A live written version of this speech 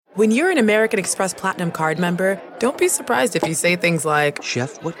When you're an American Express Platinum card member, don't be surprised if you say things like,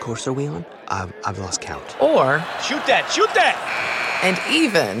 "Chef, what course are we on? I've lost count." Or, Shoot that! and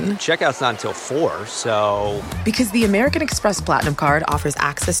even, Checkout's not until 4, so... because the American Express Platinum Card offers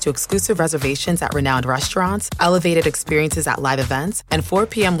access to exclusive reservations at renowned restaurants, elevated experiences at live events, and 4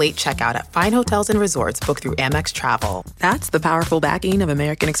 p.m. late checkout at fine hotels and resorts booked through Amex Travel. That's the powerful backing of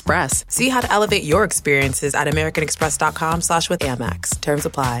American Express. See how to elevate your experiences at americanexpress.com/withAmex. Terms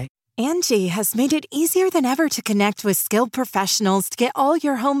apply. Angie has made it easier than ever to connect with skilled professionals to get all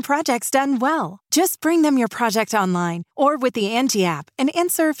your home projects done well. Just bring them your project online or with the Angie app and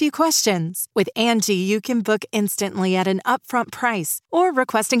answer a few questions. With Angie, you can book instantly at an upfront price or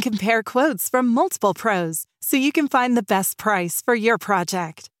request and compare quotes from multiple pros so you can find the best price for your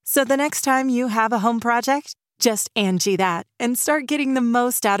project. So the next time you have a home project, just Angie that and start getting the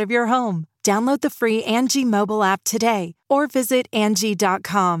most out of your home. Download the free Angie mobile app today or visit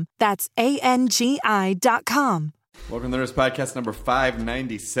Angie.com. That's ANGI.com. Welcome to Nerdist Podcast number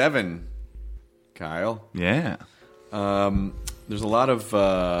 597, Kyle. Yeah. There's a lot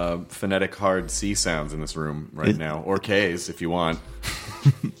of phonetic hard C sounds in this room right now, or K's if you want.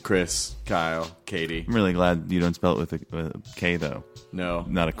 Chris, Kyle, Katie. I'm really glad you don't spell it with a K, though. No.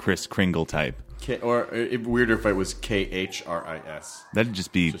 Not a Chris Kringle type. Or it'd be weirder if it was KHRIS. That'd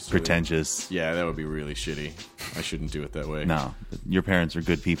just be pretentious. Really, yeah, that would be really shitty. I shouldn't do it that way. No, your parents are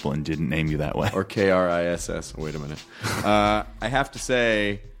good people and didn't name you that way. Or KRISS. Wait a minute. I have to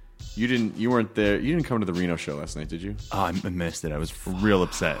say, you weren't there. You didn't come to the Reno show last night, did you? Oh, I missed it. I was real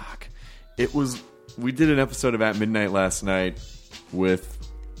upset. We did an episode of At Midnight last night with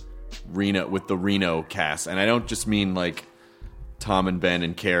the Reno cast, and I don't just mean like Tom and Ben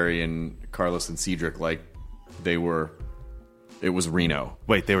and Carrie and Carlos and Cedric, like it was Reno.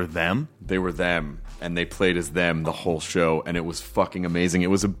 Wait, they were them? They were them, and they played as them the whole show, and it was fucking amazing. It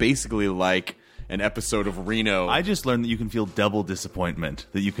was basically like an episode of Reno. I just learned that you can feel double disappointment,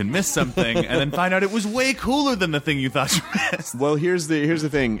 that you can miss something and then find out it was way cooler than the thing you thought you missed. Well, here's the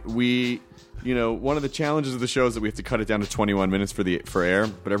thing. One of the challenges of the show is that we have to cut it down to 21 minutes for air,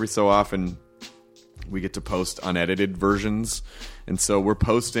 but every so often we get to post unedited versions, and so we're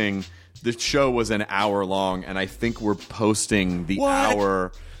posting. The show was an hour long, and I think we're posting the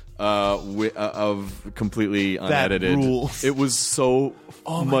hour of completely unedited. That rules. It was so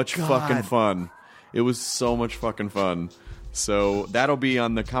much God. fucking fun. It was so much fucking fun. So that'll be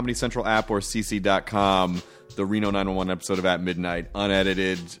on the Comedy Central app or cc.com. The Reno 911 episode of At Midnight,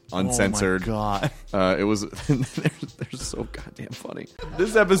 unedited, uncensored. Oh my God. It was they're so goddamn funny.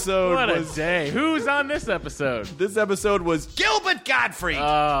 This episode What was a day. Who's on this episode? This episode was Gilbert Gottfried.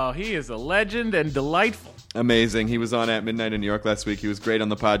 Oh, he is a legend and delightful. Amazing. He was on At Midnight in New York last week. He was great on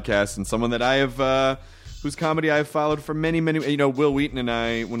the podcast, and someone that I have whose comedy I have followed for many Will Wheaton and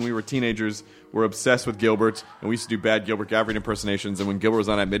I, when we were teenagers, were obsessed with Gilbert, and we used to do bad Gilbert Gottfried impersonations, and when Gilbert was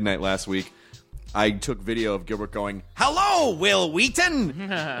on At Midnight last week, I took video of Gilbert going, "Hello, Will Wheaton,"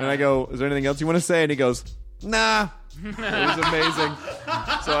 and I go, "Is there anything else you want to say?" And he goes, "Nah." It was amazing.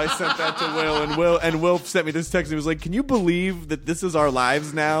 So I sent that to Will, and Will sent me this text. He was like, "Can you believe that this is our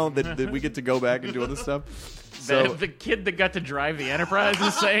lives now? That we get to go back and do all this stuff?" So The kid that got to drive the Enterprise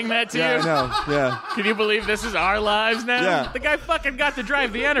is saying that to yeah, you? I know. Yeah, Can you believe this is our lives now? Yeah. The guy fucking got to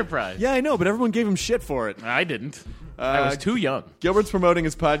drive the Enterprise. yeah, I know. But everyone gave him shit for it. I didn't. I was too young. Gilbert's promoting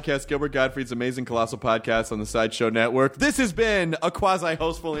his podcast, Gilbert Gottfried's Amazing Colossal Podcast on the Sideshow Network. This has been a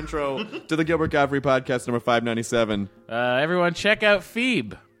quasi-hostful intro to the Gilbert Gottfried Podcast number 597. Everyone check out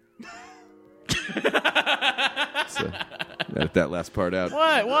Phoebe. So, edit that last part out.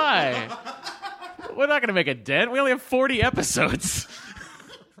 What? Why? We're not going to make a dent. We only have 40 episodes.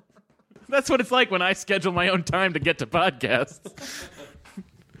 That's what it's like when I schedule my own time to get to podcasts.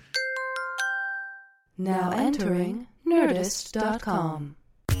 Now entering Nerdist.com.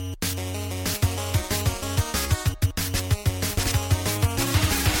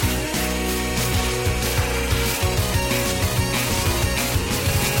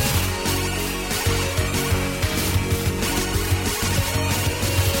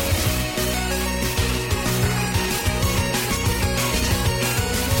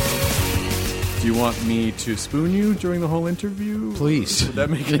 Do you want me to spoon you during the whole interview? Please. Would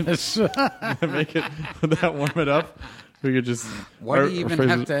that make it? Would that warm it up? We could just. Why do you even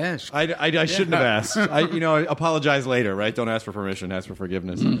have to ask? I shouldn't have asked. I apologize later. Right? Don't ask for permission. Ask for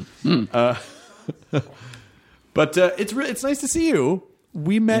forgiveness. But it's nice to see you.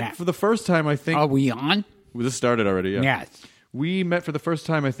 We met for the first time. I think. Are we on? This started already. Yeah. Yes. We met for the first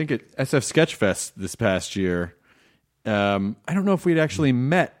time. I think at SF Sketchfest this past year. I don't know if we'd actually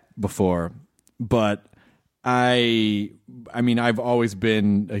met before, but I mean, I've always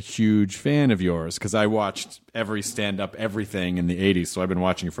been a huge fan of yours because I watched every stand-up everything in the 80s, so I've been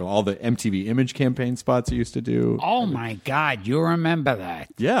watching you for all the MTV Image campaign spots you used to do. Oh, my God, you remember that?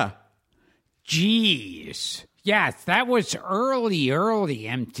 Yeah. Jeez. Yes, that was early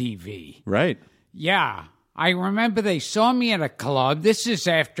MTV. Right. Yeah. I remember they saw me at a club. This is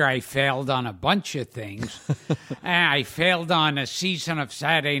after I failed on a bunch of things. And I failed on a season of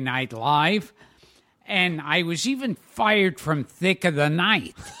Saturday Night Live. And I was even fired from Thick of the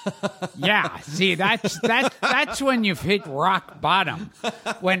Night. Yeah, see, that's when you've hit rock bottom.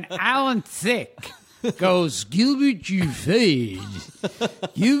 When Alan Thicke goes, Gilbert, you fade.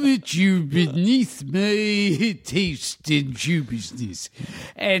 Gilbert, you beneath my taste in shoe business.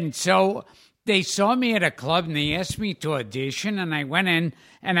 And so they saw me at a club and they asked me to audition, and I went in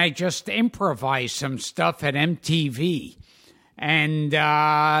and I just improvised some stuff at MTV. And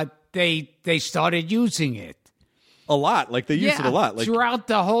they started using it. A lot. Like, they used it a lot. Like, throughout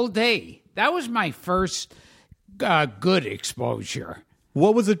the whole day. That was my first good exposure.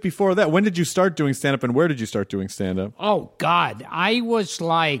 What was it before that? When did you start doing stand-up, and where did you start doing stand-up? Oh, God. I was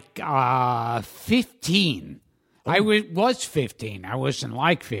like 15. I was 15. I wasn't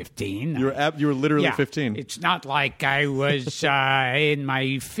like 15. You were literally 15. It's not like I was in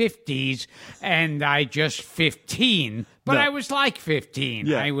my 50s and I just 15, but I was like 15.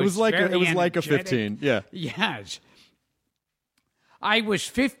 Yeah, I was it was like energetic. a 15. Yeah. Yes. I was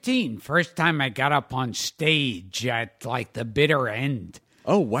 15. First time I got up on stage at like the bitter end.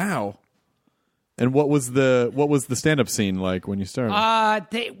 Oh, wow. And what was the stand-up scene like when you started?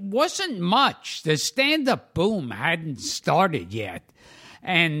 There wasn't much. The stand-up boom hadn't started yet.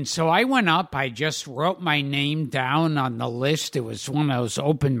 And so I went up. I just wrote my name down on the list. It was one of those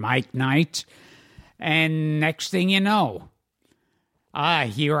open mic nights. And next thing you know,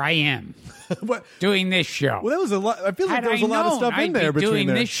 here I am doing this show. Well, that was a lot. I feel like there was a lot of stuff in there I'd be between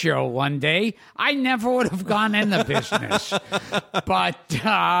doing this show one day, I never would have gone in the business. But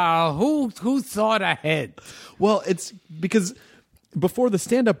who thought ahead? Well, it's because before the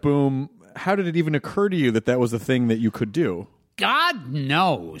stand-up boom, how did it even occur to you that was a thing that you could do? God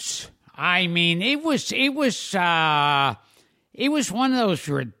knows. I mean, it was one of those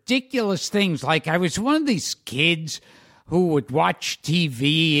ridiculous things. Like, I was one of these kids who would watch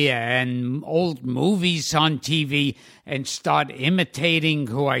TV and old movies on TV and start imitating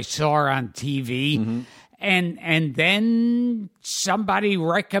who I saw on TV. Mm-hmm. And then somebody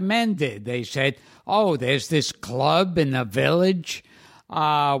recommended. They said, oh, there's this club in the village.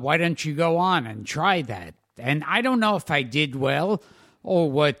 Why don't you go on and try that? And I don't know if I did well or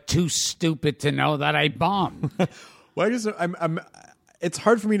were too stupid to know that I bombed. Well, I guess it's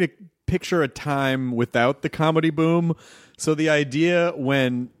hard for me to picture a time without the comedy boom. So the idea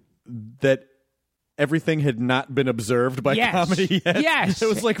that everything had not been observed by comedy yet. Yes. It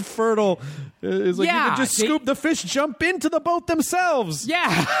was like fertile. It was like you could just scoop the fish, jump into the boat themselves.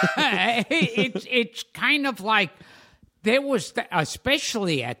 Yeah. it's kind of like there was,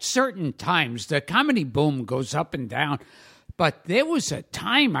 especially at certain times, the comedy boom goes up and down. But there was a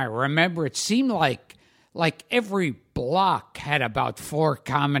time, I remember, it seemed like every block had about 4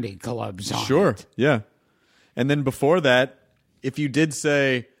 comedy clubs on it. Yeah. And then before that, if you did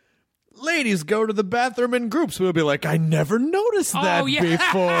say, ladies go to the bathroom in groups, we'll be like, I never noticed that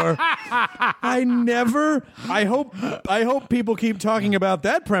before. I hope people keep talking about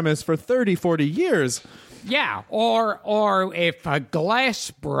that premise for 30, 40 years. Yeah, or if a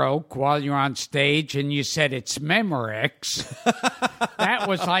glass broke while you're on stage and you said it's Memorex, that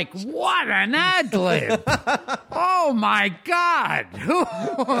was like, what an ad lib! Oh my God!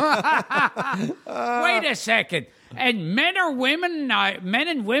 Wait a second. And men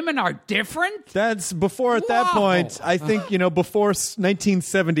and women are different? That's before at that point. I think, before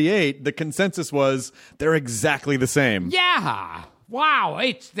 1978, the consensus was they're exactly the same. Yeah. Wow,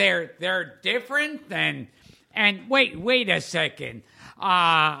 they're different and wait a second.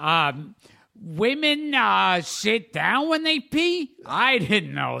 Women sit down when they pee? I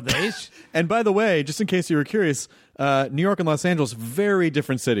didn't know this. And by the way, just in case you were curious, New York and Los Angeles, very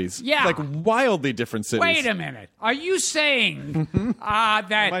different cities. Yeah. Like wildly different cities. Wait a minute. Are you saying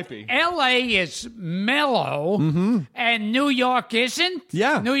that L.A. is mellow and New York isn't?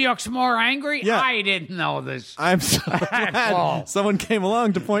 Yeah. New York's more angry? Yeah. I didn't know this. I'm so glad someone came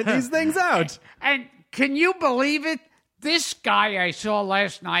along to point these things out. And can you believe it? This guy I saw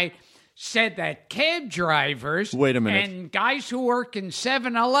last night said that cab drivers Wait a minute. and guys who work in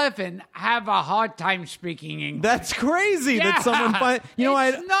 7-Eleven have a hard time speaking English. That's crazy Yeah. that someone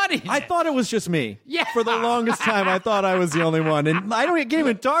It's nutty. I thought it was just me. Yeah. For the longest time, I thought I was the only one. And I can't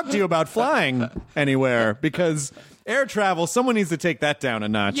even talk to you about flying anywhere because air travel, someone needs to take that down a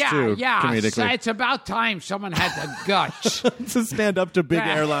notch, too, So comedically. it's about time someone had the guts to stand up to big to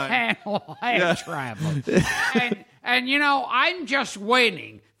airline. handle air travel. And, you know, I'm just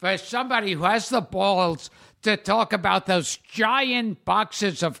waiting for somebody who has the balls to talk about those giant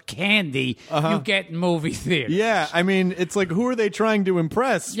boxes of candy you get in movie theaters. Yeah, I mean, it's like, who are they trying to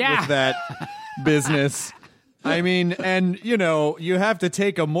impress with that business? I mean, and, you know, you have to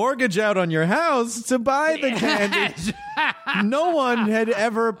take a mortgage out on your house to buy the candy. No one had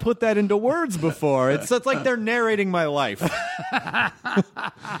ever put that into words before. It's like they're narrating my life.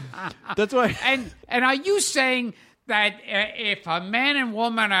 That's why. And are you saying that if a man and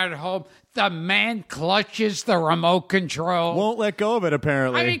woman are at home, the man clutches the remote control? Won't let go of it,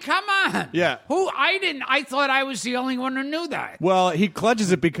 apparently. I mean, come on. Yeah. I thought I was the only one who knew that. Well, he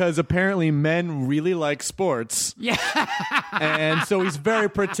clutches it because apparently men really like sports. Yeah. And so he's very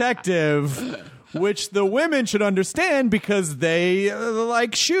protective, which the women should understand because they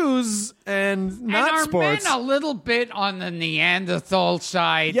like shoes and not and are sports. men a little bit on the Neanderthal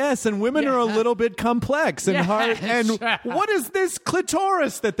side? Yes, and women are a little bit complex and hard. And what is this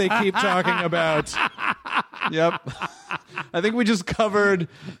clitoris that they keep talking about? Yep. I think we just covered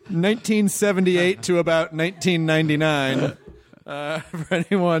 1978 to about 1999. For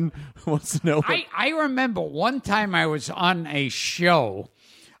anyone who wants to know. I remember one time I was on a show,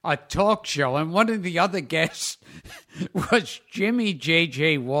 a talk show, and one of the other guests was Jimmy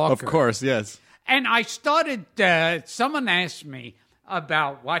J.J. Walker. Of course, yes. And I started, someone asked me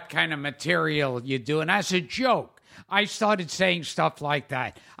about what kind of material you do, and as a joke, I started saying stuff like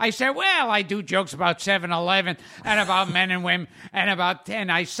that. I said, well, I do jokes about 7-Eleven and about men and women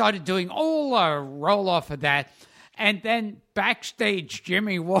and I started doing all a roll-off of that. And then backstage,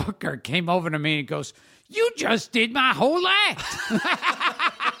 Jimmy Walker came over to me and goes, you just did my whole act.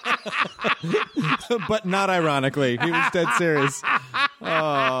 But not ironically. He was dead serious.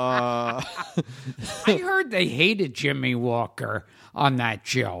 I heard they hated Jimmy Walker on that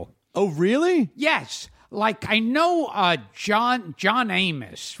show. Oh, really? Yes. Like, I know John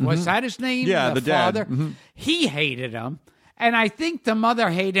Amos. Was that his name? Yeah, the dad. father? He hated him. And I think the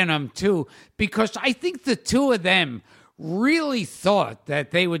mother hated him, too, because I think the two of them really thought that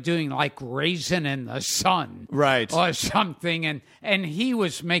they were doing like Raisin in the Sun. Right. Or something. And he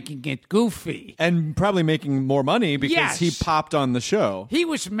was making it goofy. And probably making more money because Yes. he popped on the show. He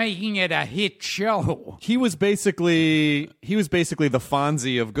was making it a hit show. He was basically the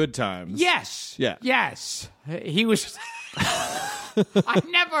Fonzie of Good Times. Yes. Yeah. Yes. He was... I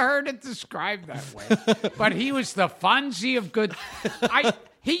never heard it described that way. But he was the Fonzie of good...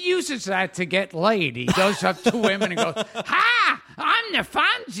 He uses that to get laid. He goes up to women and goes, ha! I'm the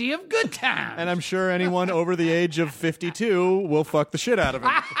Fonzie of good times. And I'm sure anyone over the age of 52 will fuck the shit out of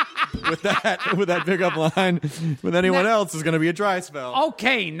him. with that pickup line. With anyone else is going to be a dry spell.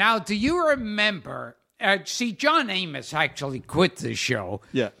 Okay, now do you remember... see, John Amos actually quit the show.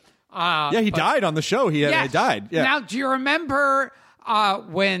 Yeah. He died on the show. He died. Yeah. Now, do you remember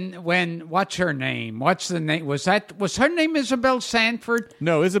when what's her name? What's the name? Was her name Isabel Sanford?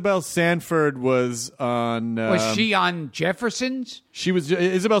 No, Isabel Sanford was on. Was she on Jefferson's? She was.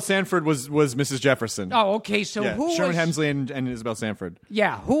 Isabel Sanford was Mrs. Jefferson. Oh, okay. So yeah, who Sherman was Hemsley and Isabel Sanford?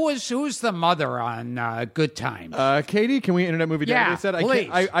 Yeah, who's the mother on Good Times? Katie, can we Internet Movie Yeah, Database that?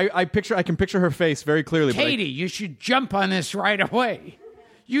 please. I can picture her face very clearly. Katie, you should jump on this right away.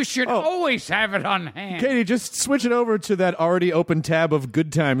 You should always have it on hand. Katie, just switch it over to that already open tab of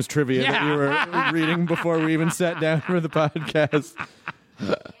Good Times trivia that you were reading before we even sat down for the podcast.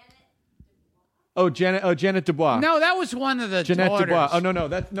 Janet Dubois. No, that was one of the Jeanette daughters. Dubois. Oh no,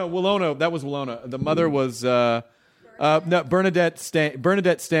 Willona. That was Willona. The mother was Bernadette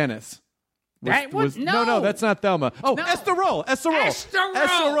Stannis. No, that's not Thelma. Oh, No. Esther Roll.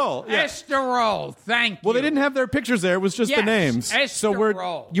 Yeah. Esther Roll. Thank you. Well, they didn't have their pictures there. It was just the Yes, names. Esther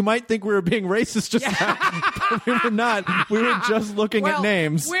Roll. You might think we were being racist just now, but we were not. We were just looking at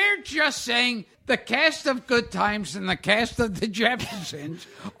names. We're just saying the cast of Good Times and the cast of the Jeffersons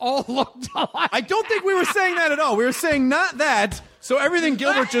all looked alike. I don't think we were saying that at all. We were saying not that. So everything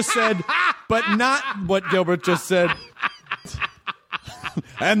Gilbert just said, but not what Gilbert just said.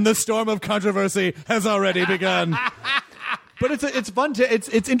 And the storm of controversy has already begun. But it's fun it's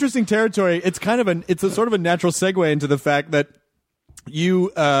interesting territory. It's kind of it's a sort of a natural segue into the fact that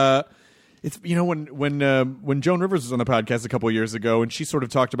you It's when Joan Rivers was on the podcast a couple of years ago, and she sort of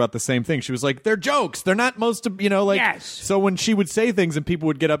talked about the same thing. She was like, "They're jokes. They're not most of Yes. So when she would say things and people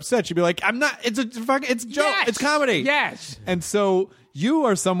would get upset, she'd be like, "I'm not. It's a joke. Yes. It's comedy." Yes. And so you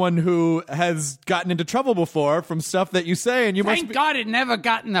are someone who has gotten into trouble before from stuff that you say, and you Thank must be. God it never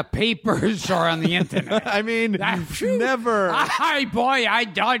got in the papers or on the internet. I mean, Phew. never. Hi, boy, I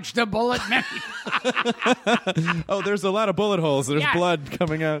dodged a bullet many. Oh, there's a lot of bullet holes. There's Yes. blood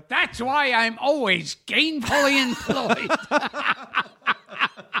coming out. That's why I'm always gainfully employed.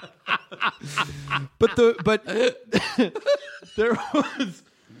 But there was.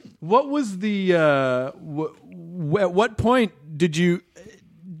 What was the? At what point did you?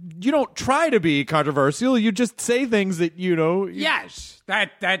 You don't try to be controversial. You just say things that Yes,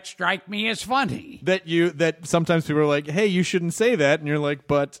 that strike me as funny. that sometimes people are like, "Hey, you shouldn't say that," and you're like,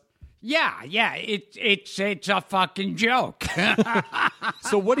 "But." Yeah, it's a fucking joke.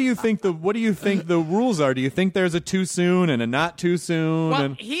 So what do you think the rules are? Do you think there's a too soon and a not too soon? Well,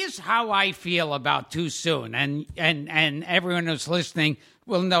 and here's how I feel about too soon, and everyone who's listening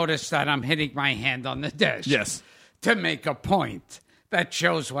will notice that I'm hitting my hand on the desk. Yes. To make a point. That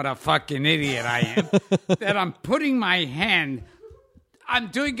shows what a fucking idiot I am. That I'm putting my hand, I'm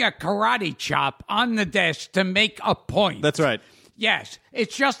doing a karate chop on the desk to make a point. That's right. Yes,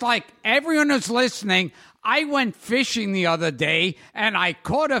 it's just like everyone who's listening. I went fishing the other day and I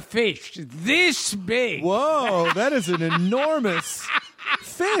caught a fish this big. Whoa, that is an enormous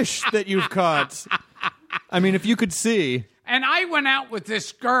fish that you've caught. I mean, if you could see. And I went out with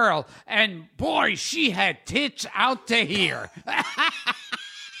this girl, and boy, she had tits out to here.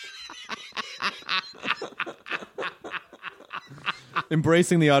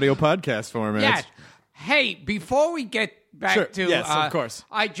 Embracing the audio podcast format. Yes. Hey, before we get back Sure. to Yes, of course.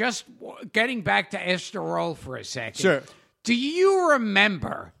 getting back to Esther Roll for a second. Sure. Do you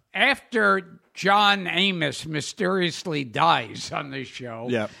remember after John Amos mysteriously dies on the show?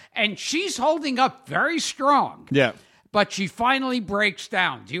 Yeah. And she's holding up very strong. Yeah. But she finally breaks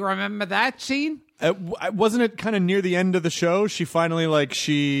down. Do you remember that scene? Wasn't it kind of near the end of the show? She finally,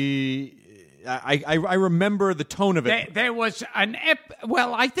 I remember the tone of it. There was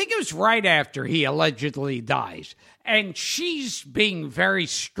I think it was right after he allegedly dies. And she's being very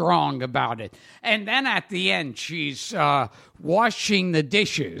strong about it. And then at the end, she's washing the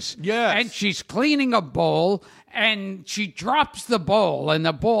dishes. Yes. And she's cleaning a bowl, and she drops the bowl, and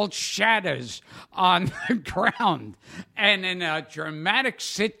the bowl shatters on the ground. And in a dramatic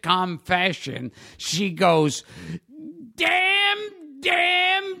sitcom fashion, she goes, "Damn,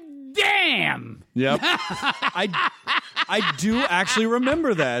 damn, damn." Yep. I do actually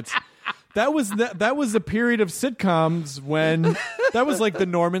remember that. That was a period of sitcoms when that was like the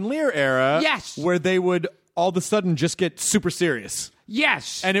Norman Lear era. Yes. Where they would all of a sudden just get super serious.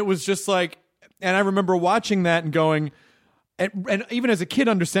 Yes. And it was just like, and I remember watching that and going, and even as a kid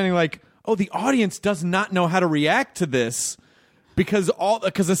understanding like, oh, the audience does not know how to react to this. Because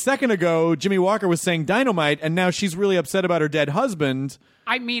a second ago, Jimmy Walker was saying dynamite, and now she's really upset about her dead husband.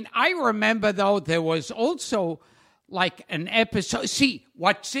 I mean, I remember, though, there was also like an episode. See,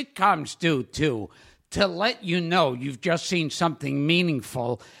 what sitcoms do, too, to let you know you've just seen something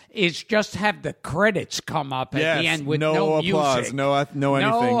meaningful, is just have the credits come up at the end with no applause, music. no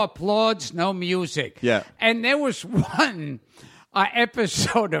anything. No applause, no music. Yeah. And there was one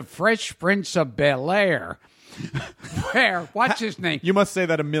episode of Fresh Prince of Bel-Air where, what's his name? You must say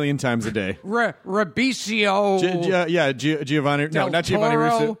that a million times a day. Robicio. Giovanni. No, not Giovanni Toro?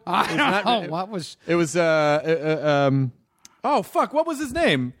 Russo. I It's don't not- know. What was... It was oh fuck, what was his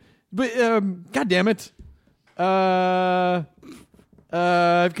name? But god damn it.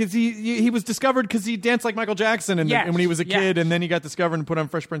 Because he was discovered because he danced like Michael Jackson and Yes, when he was a kid, yes. and then he got discovered and put on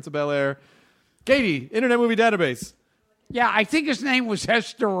Fresh Prince of Bel-Air. Katie, Internet Movie Database. Yeah, I think his name was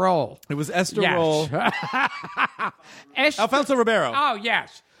Esther Roll. It was Esther Yes. Roll. Esther... Alfonso Ribeiro. Oh,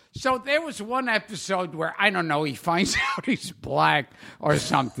 yes. So there was one episode where, I don't know, he finds out he's black or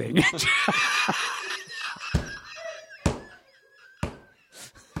something.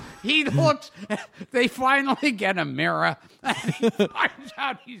 He looks, they finally get a mirror, and he finds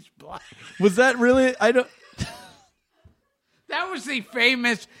out he's black. Was that really? I don't. That was the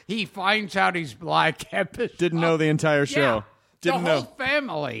famous he finds out he's black episode. Didn't know the entire show. Yeah. Didn't the know. whole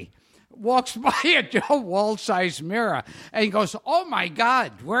family walks by a Joe Wall-sized mirror and goes, "Oh my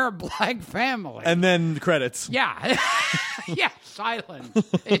God, we're a black family." And then the credits. Yeah. Yeah, silence.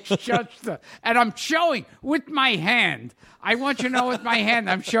 It's just and I'm showing with my hand. I want you to know with my hand,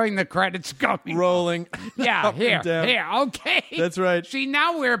 I'm showing the credits coming. Rolling. Yeah, up here, and down. here. Okay. That's right. See,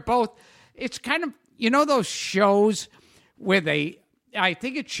 now we're both, it's kind of, you know those shows where they I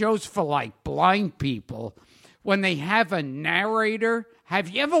think it shows for like blind people when they have a narrator. Have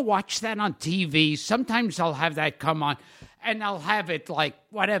you ever watched that on TV? Sometimes they'll have that come on, and they'll have it like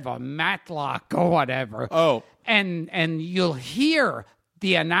whatever Matlock or whatever. Oh, and you'll hear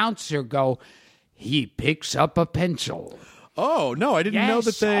the announcer go, "He picks up a pencil." Oh no, I didn't know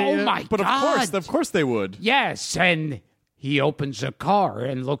that they. Oh my but God. of course they would. Yes, and he opens a car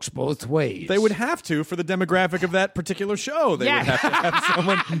and looks both ways. They would have to for the demographic of that particular show. They would have to have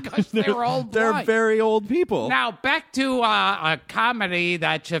someone. Because they're all They're blind. very old people. Now back to a comedy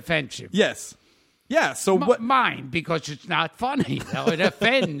that's offensive. Yes. Yeah. So what? Mine, because it's not funny. No, it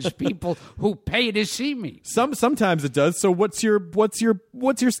offends people who pay to see me. Sometimes it does. So what's your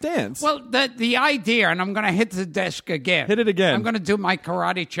stance? Well, the idea, and I'm going to hit the desk again. Hit it again. I'm going to do my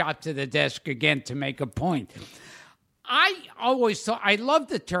karate chop to the desk again to make a point. I always thought, I love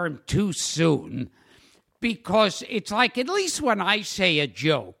the term too soon because it's like, at least when I say a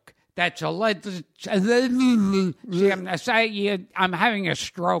joke, that's I'm having a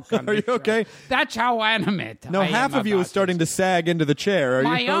stroke. Are you okay? That's how animate. No, half of you is starting to sag into the chair. Are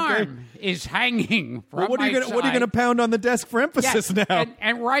my you okay? arm is hanging from What are you going to pound on the desk for emphasis now?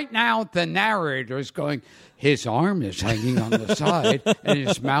 And right now, the narrator is going, his arm is hanging on the side, and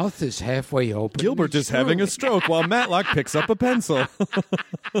his mouth is halfway open. Gilbert is having a stroke while Matlock picks up a pencil.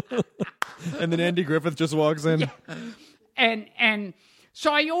 And then Andy Griffith just walks in. Yeah. And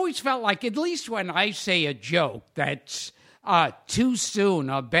so I always felt like, at least when I say a joke that's too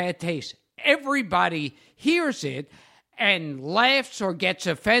soon or bad taste, everybody hears it and laughs or gets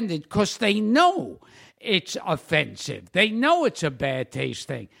offended because they know it's offensive. They know it's a bad taste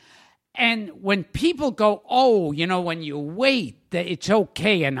thing. And when people go, oh, when you wait, it's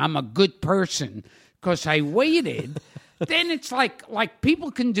okay and I'm a good person because I waited, then it's like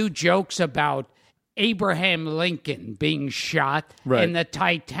people can do jokes about Abraham Lincoln being shot in the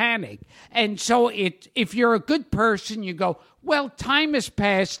Titanic. And so if you're a good person, you go, well, time has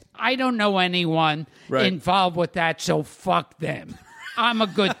passed. I don't know anyone involved with that, so fuck them. I'm a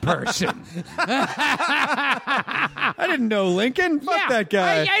good person. I didn't know Lincoln. Fuck that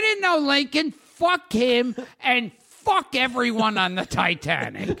guy. I didn't know Lincoln. Fuck him and fuck everyone on the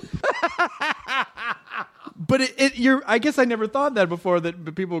Titanic. But I guess I never thought that before.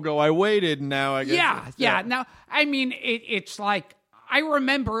 That people go, I waited, and now I guess. Yeah. Now, I mean, it's like I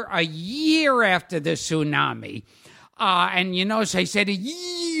remember a year after the tsunami, and as I said, a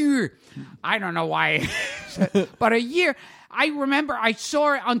year. I don't know why, but a year. I remember I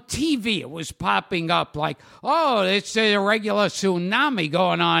saw it on TV. It was popping up like, oh, it's a regular tsunami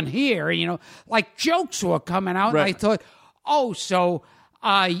going on here. Like jokes were coming out. Right. And I thought, oh, so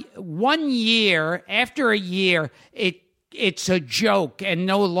 1 year, after a year, it's a joke and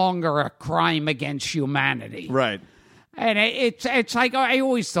no longer a crime against humanity. Right. And it's like, I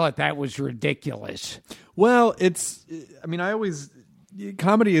always thought that was ridiculous. Well,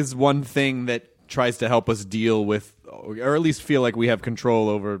 comedy is one thing that tries to help us deal with, or at least feel like we have control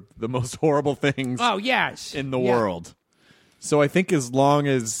over the most horrible things in the world. So I think as long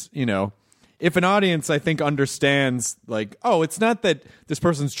as, if an audience, I think, understands, like, oh, it's not that this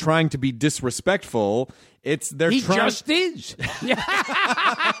person's trying to be disrespectful. It's He just is.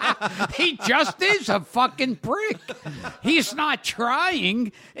 He just is a fucking prick. He's not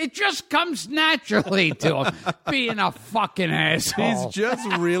trying. It just comes naturally to him, being a fucking asshole. He's just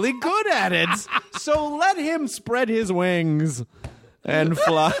really good at it. So let him spread his wings and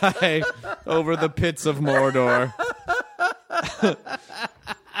fly over the pits of Mordor.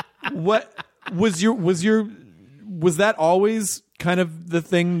 What was that always kind of the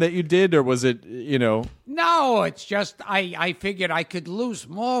thing that you did, or was it, No, it's just I figured I could lose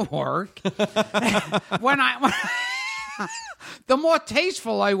more work. when the more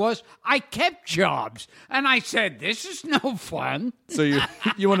tasteful I was, I kept jobs. And I said, this is no fun. So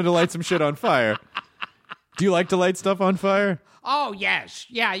you wanted to light some shit on fire. Do you like to light stuff on fire? Oh, yes.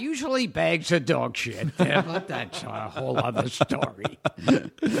 Yeah, usually bags of dog shit. But that's a whole other story.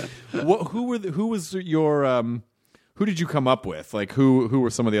 Who did you come up with? Like, who were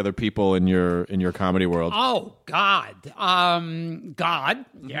some of the other people in your comedy world? Oh, God. God.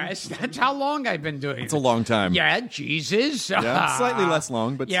 Yes, that's how long I've been doing it. It's a long time. Yeah, Jesus. Yeah, slightly less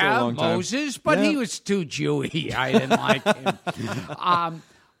long, but still a long time. Moses, but he was too Jewy. I didn't like him.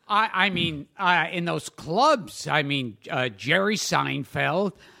 I mean, in those clubs, Jerry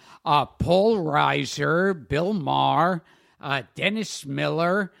Seinfeld, Paul Reiser, Bill Maher, Dennis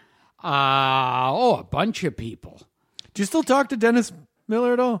Miller, a bunch of people. Do you still talk to Dennis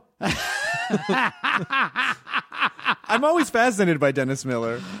Miller at all? I'm always fascinated by Dennis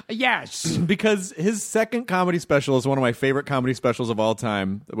Miller Yes. because his second comedy special is one of my favorite comedy specials of all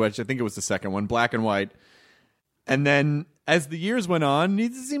time, which I think it was the second one, Black and White. And then as the years went on, he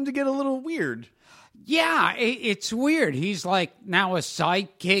seemed to get a little weird. Yeah, it's weird. He's like now a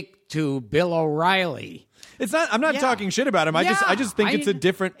sidekick to Bill O'Reilly. It's not. I'm not Yeah. talking shit about him. I just think it's a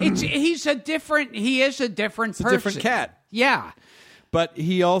different. He is a different person. a different cat. Yeah. But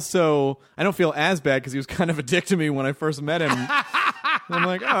he also, I don't feel as bad because he was kind of a dick to me when I first met him. I'm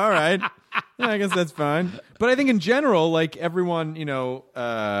like, oh, all right. Yeah, I guess that's fine. But I think in general, like everyone,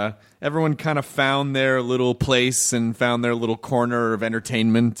 everyone kind of found their little place and found their little corner of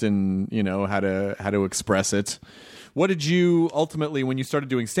entertainment and, how to express it. What did you ultimately, when you started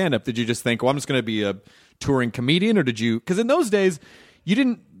doing stand-up, did you just think, well, I'm just going to be a touring comedian? Or did you, because in those days,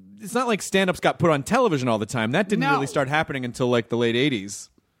 it's not like stand-ups got put on television all the time. That didn't really start happening until like the late 80s.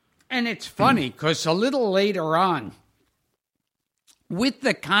 And it's funny because a little later on, with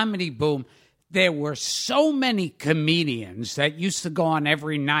the comedy boom, there were so many comedians that used to go on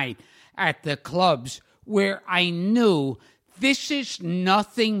every night at the clubs where I knew this is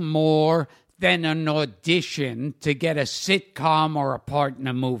nothing more than an audition to get a sitcom or a part in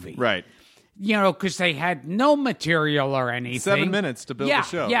a movie. Right. Because they had no material or anything. 7 minutes to build the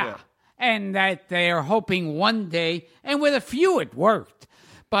show. Yeah. And that they're hoping one day, and with a few it worked,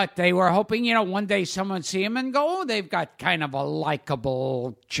 but they were hoping, one day someone would see them and go, oh, they've got kind of a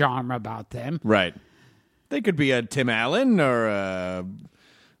likable charm about them. Right. They could be a Tim Allen or a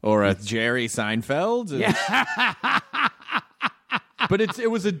Jerry Seinfeld. Yeah. But it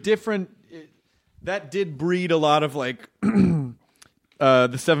was a different... that did breed a lot of like the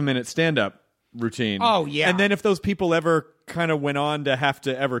 7-minute stand-up routine. Oh, yeah. And then if those people ever kind of went on to have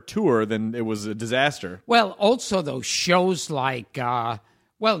to ever tour, then it was a disaster. Well, also those shows like, now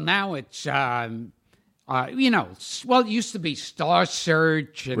it's, it used to be Star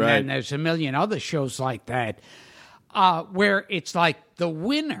Search, and then there's a million other shows like that, where it's like the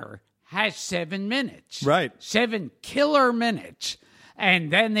winner has 7 minutes. Right. 7 killer minutes.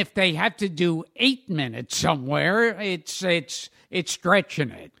 And then if they have to do 8 minutes somewhere, it's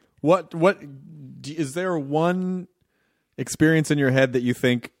stretching it. What is there one experience in your head that you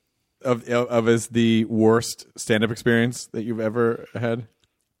think of as the worst stand-up experience that you've ever had?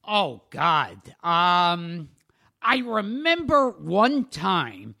 Oh God. I remember one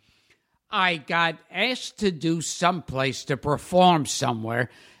time I got asked to do someplace to perform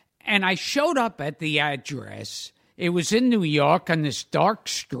somewhere, and I showed up at the address. It was in New York on this dark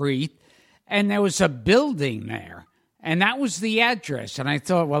street, and there was a building there. And that was the address. And I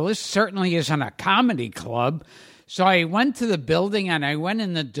thought, well, this certainly isn't a comedy club. So I went to the building and I went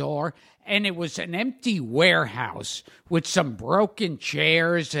in the door, and it was an empty warehouse with some broken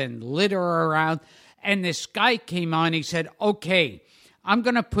chairs and litter around. And this guy came on. He said, okay, I'm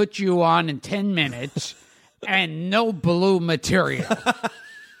going to put you on in 10 minutes and no blue material.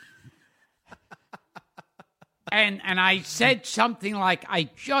 And I said something like, I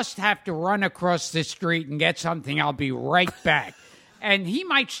just have to run across the street and get something. I'll be right back. And he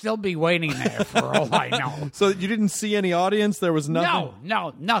might still be waiting there for all I know. So you didn't see any audience? There was nothing?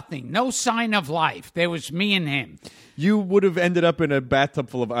 No, nothing. No sign of life. There was me and him. You would have ended up in a bathtub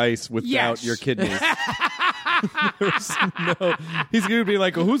full of ice without your kidneys. He's going to be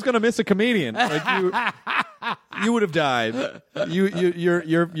like, well, who's going to miss a comedian? Like you would have died.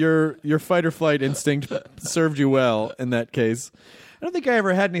 Your fight or flight instinct served you well in that case. I don't think I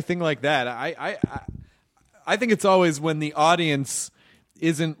ever had anything like that. I think it's always when the audience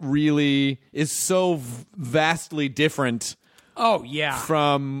is so vastly different. Oh yeah,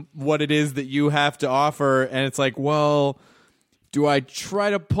 from what it is that you have to offer, and it's like, well, do I try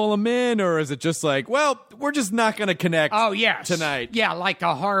to pull them in, or is it just like, well, we're just not going to connect? Oh yes, tonight. Yeah, like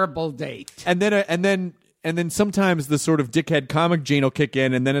a horrible date. And then sometimes the sort of dickhead comic gene will kick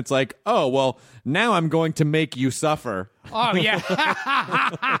in, and then it's like, oh, well, now I'm going to make you suffer. Oh, yeah.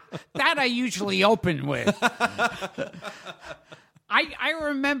 That I usually open with. I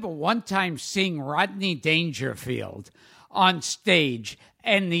remember one time seeing Rodney Dangerfield on stage,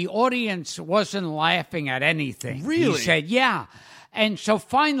 and the audience wasn't laughing at anything. Really? He said, yeah. And so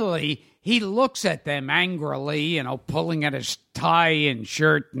finally, he looks at them angrily, pulling at his tie and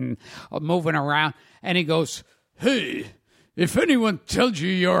shirt and moving around. And he goes, hey, if anyone tells you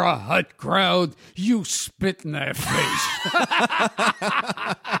you're a hot crowd, you spit in their face.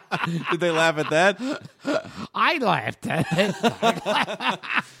 Did they laugh at that? I laughed at it.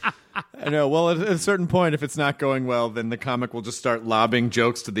 I know. Well, at a certain point, if it's not going well, then the comic will just start lobbing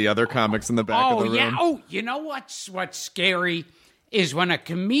jokes to the other comics in the back of the room. Yeah. Oh, you know what's scary is when a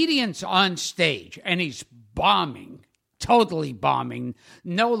comedian's on stage and he's bombing. Totally bombing.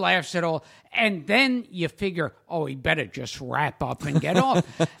 No laughs at all. And then you figure, oh, he better just wrap up and get off.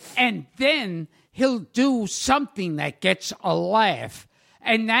 And then he'll do something that gets a laugh.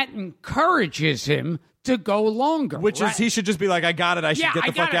 And that encourages him to go longer. Which is, he should just be like, I got it. I should get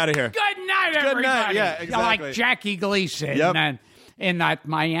the fuck out of here. Good night, everybody. Good night. Yeah, exactly. Like Jackie Gleason in that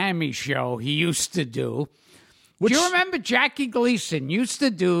Miami show he used to do. Do you remember Jackie Gleason used to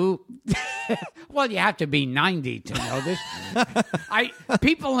do... well, you have to be 90 to know this.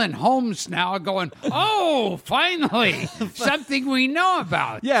 People in homes now are going, oh, finally, something we know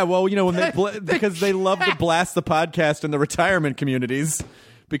about. Yeah, well, you know, when they because they love to blast the podcast in the retirement communities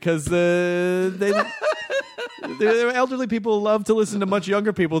because the elderly people love to listen to much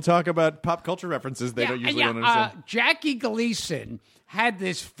younger people talk about pop culture references they don't usually understand. Jackie Gleason had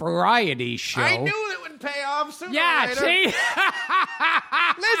this variety show. I knew it would pay off sooner Yeah, or later. see?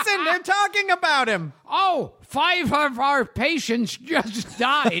 Listen, they're talking about him. Oh, 5 of our patients just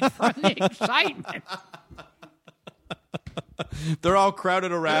died from the excitement. They're all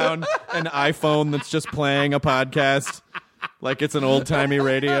crowded around an iPhone that's just playing a podcast like it's an old-timey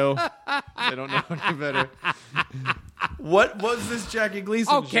radio. They don't know any better. What was this Jackie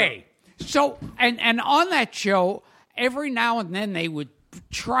Gleason show? So, and on that show, every now and then they would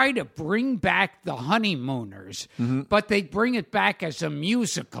try to bring back the Honeymooners, but they'd bring it back as a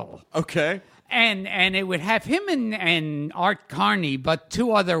musical. Okay. And it would have him and Art Carney, but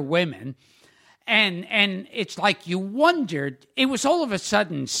 2 other women. And it's like you wondered, it was all of a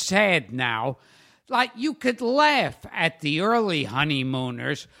sudden sad now. Like you could laugh at the early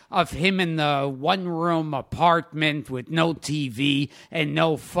Honeymooners of him in the one-room apartment with no TV and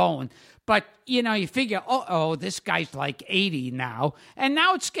no phone. But, you know, you figure, this guy's like 80 now. And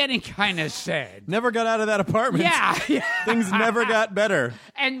now it's getting kind of sad. Never got out of that apartment. Yeah. Things never got better.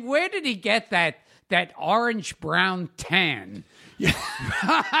 And where did he get that orange-brown tan?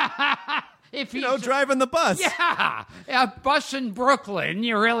 If he's driving the bus. Yeah. A bus in Brooklyn,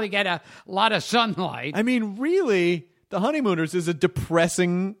 you really get a lot of sunlight. I mean, really, The Honeymooners is a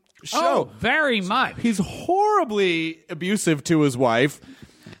depressing show. Oh, very much. He's horribly abusive to his wife.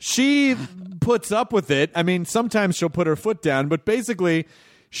 She puts up with it. I mean, sometimes she'll put her foot down, but basically,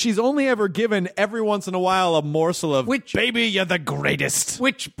 she's only ever given every once in a while a morsel of, baby, you're the greatest.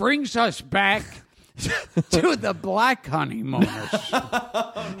 Which brings us back to the Black Honeymooners.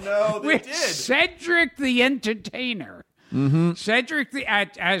 Oh, no, they with did. Cedric the Entertainer. Cedric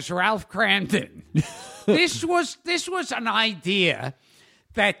as Ralph Cramden. This was an idea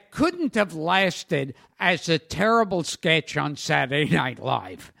that couldn't have lasted as a terrible sketch on Saturday Night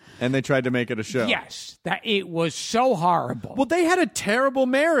Live. And they tried to make it a show. Yes, that it was so horrible. Well, they had a terrible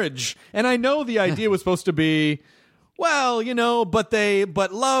marriage. And I know the idea was supposed to be, well, you know, but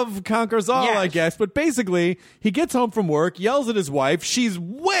love conquers all, Yes. I guess. But basically, he gets home from work, yells at his wife. She's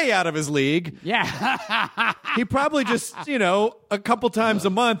way out of his league. Yeah. He probably just, you know, a couple times a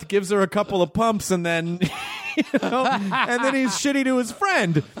month gives her a couple of pumps and then, you know, and then he's shitty to his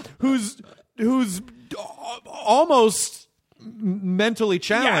friend who's almost mentally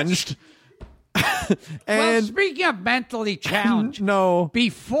challenged. Well, And speaking of mentally challenged, no.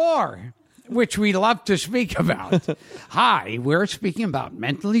 before, which we love to speak about. Hi, we're speaking about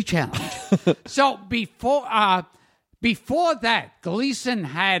mentally challenged. So before that, Gleason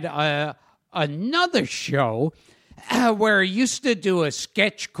had another show where he used to do a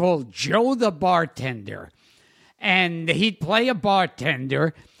sketch called Joe the Bartender. And he'd play a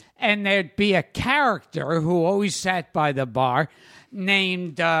bartender, and there'd be a character who always sat by the bar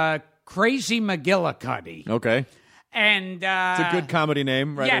named Crazy McGillicuddy. Okay. And It's a good comedy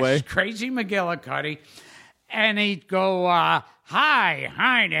name right yes, away. Crazy McGillicuddy. And he'd go,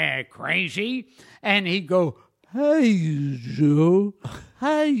 hi there, Crazy. And he'd go, hey, Joe.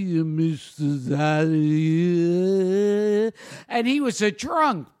 Hi, Mr. Daddy. And he was a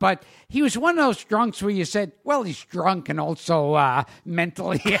drunk, but he was one of those drunks where you said, well, he's drunk and also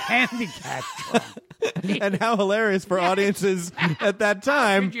mentally handicapped drunk. And how hilarious for audiences at that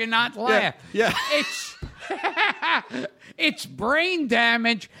time. Could you not laugh? Yeah. It's brain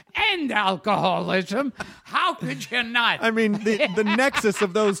damage and alcoholism. How could you not? I mean, the nexus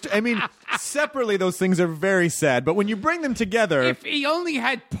of those I mean, separately, those things are very sad. But when you bring them together, If he only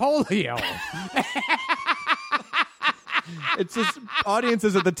had polio. it's just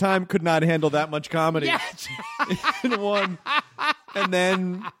audiences at the time could not handle that much comedy Yes. in one. And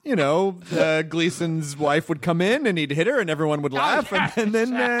then, you know, Gleason's wife would come in and he'd hit her and everyone would laugh. yes. And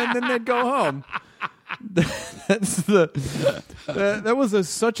then they'd go home. That was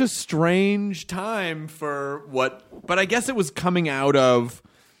such a strange time for what, but I guess it was coming out of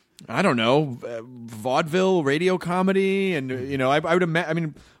I don't know, vaudeville, radio comedy, and I would imagine. I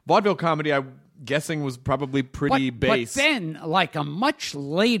mean, vaudeville comedy, I'm guessing, was probably pretty base. But then, like a much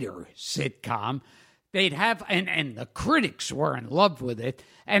later sitcom, they'd have, and the critics were in love with it,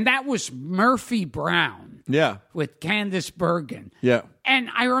 and that was Murphy Brown. Yeah, with Candace Bergen. Yeah, and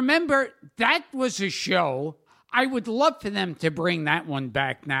I remember that was a show. I would love for them to bring that one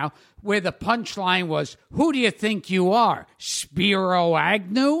back now, where the punchline was, "Who do you think you are, Spiro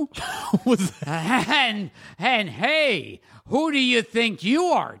Agnew?" and hey, who do you think you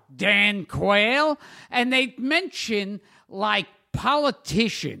are, Dan Quayle? And they'd mention like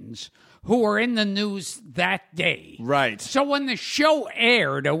politicians who were in the news that day. Right. So when the show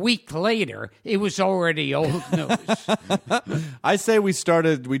aired a week later, it was already old news. I say we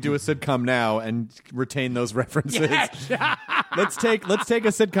do a sitcom now and retain those references. Yes. Let's take a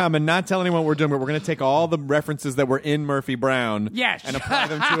sitcom and not tell anyone what we're doing, but we're going to take all the references that were in Murphy Brown yes. and apply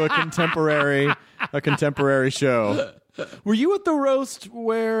them to a contemporary show. Were you at the roast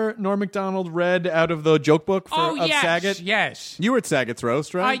where Norm Macdonald read out of the joke book of Saget? Yes. You were at Saget's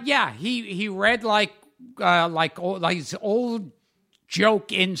roast, right? Yeah. He read like his old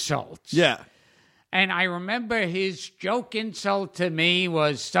joke insults. Yeah. And I remember his joke insult to me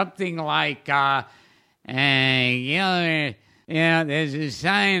was something like, there's a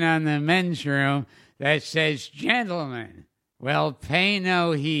sign on the men's room that says, "Gentlemen, well, pay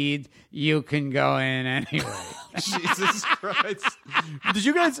no heed. You can go in anyway." Jesus Christ. Did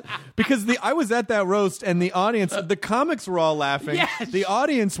you guys, because I was at that roast and the audience, the comics were all laughing. Yes. The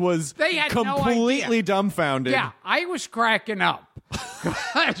audience was completely dumbfounded. Yeah, I was cracking up.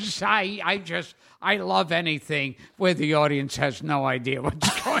 I love anything where the audience has no idea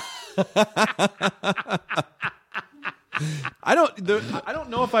what's going on. I don't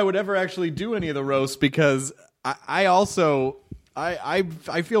know if I would ever actually do any of the roasts because I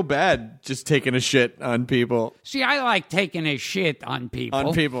feel bad just taking a shit on people. See, I like taking a shit on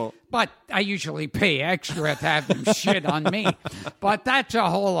people. But I usually pay extra to have them shit on me. But that's a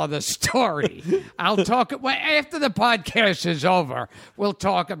whole other story. I'll talk after the podcast is over. We'll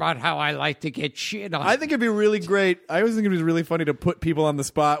talk about how I like to get shit on. I think it'd be really great. I always think it'd be really funny to put people on the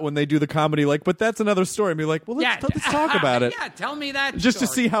spot when they do the comedy. Like, but that's another story. And be like, well, let's talk about it. Yeah, tell me that. Just story.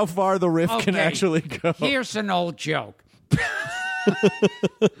 to see how far the riff can actually go. Here's an old joke.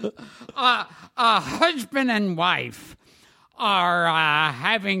 A husband and wife are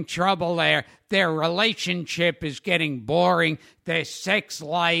having trouble there. Their relationship is getting boring. Their sex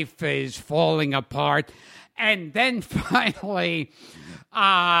life is falling apart. And then finally,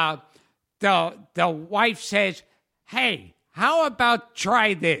 the wife says, "Hey, how about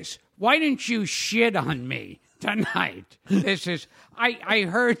try this? Why don't you shit on me tonight?" This is, I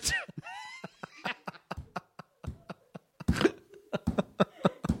heard...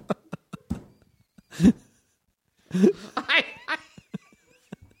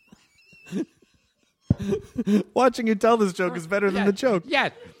 Watching you tell this joke is better than the joke. Yeah.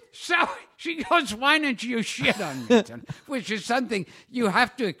 So she goes, "Why don't you shit on me?" Which is something you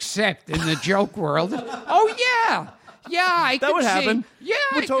have to accept in the joke world. Oh, yeah. Yeah, I that would happen. Yeah,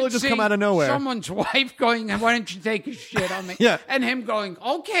 would totally just come out of nowhere. Someone's wife going, "Why don't you take a shit on me?" Yeah. And him going,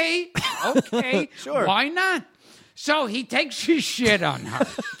 okay, sure. Why not? So he takes his shit on her.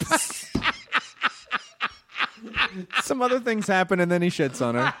 Some other things happen, and then he shits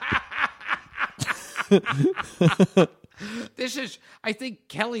on her. This is, I think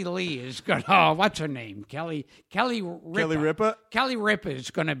Kelly Lee is going to, what's her name? Kelly Ripa. Kelly Ripa? Kelly Ripa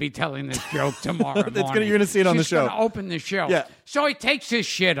is going to be telling this joke tomorrow morning. You're going to see it on the show. She's going to open the show. Yeah. So he takes his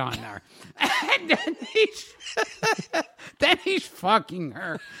shit on her. And then he's fucking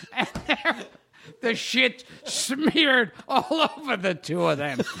her. And the shit smeared all over the two of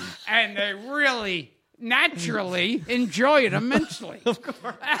them. And they really, naturally enjoy it immensely. Of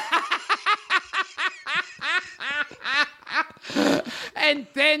course. And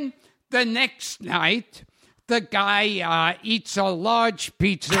then the next night, the guy eats a large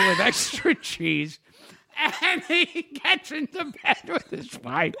pizza with extra cheese, and he gets into bed with his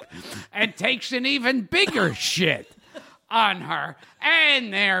wife and takes an even bigger shit on her.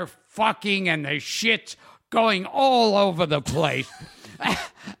 And they're fucking, and the shit's going all over the place.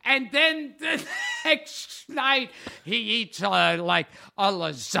 And then the next night, he eats like a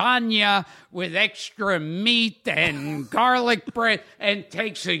lasagna with extra meat and garlic bread and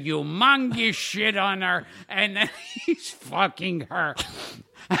takes a humongous shit on her, and then he's fucking her.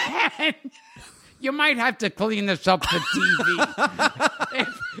 And you might have to clean this up for TV.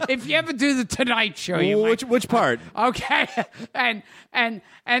 if you ever do the Tonight Show, you might. Which part? Okay. And then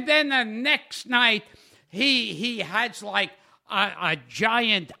the next night, he has like a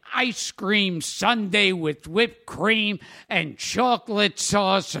giant ice cream sundae with whipped cream and chocolate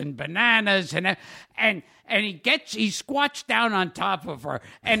sauce and bananas and he squats down on top of her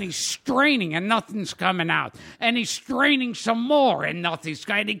and he's straining and nothing's coming out. And he's straining some more and nothing's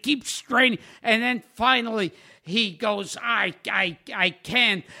coming. And he keeps straining. And then finally he goes, I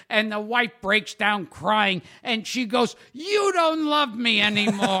can't. And the wife breaks down crying and she goes, you don't love me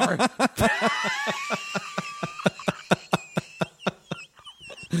anymore.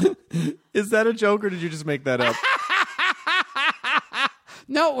 Is that a joke or did you just make that up?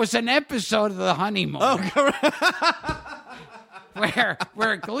 No, it was an episode of The Honeymoon. Oh,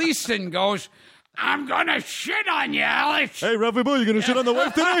 where Gleason goes, I'm gonna shit on you, Alice. Hey, Ralphie boy, you gonna shit on the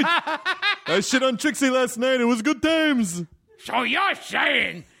wife tonight? I shit on Trixie last night. It was good times. So you're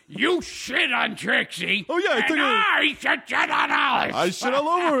saying you shit on Trixie? Oh, yeah, I should shit on Alice. I shit all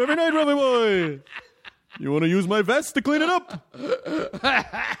over every night, Ralphie boy. You want to use my vest to clean it up?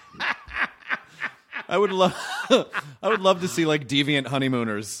 I would love to see like deviant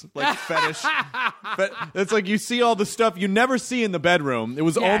honeymooners, like fetish. It's like you see all the stuff you never see in the bedroom. It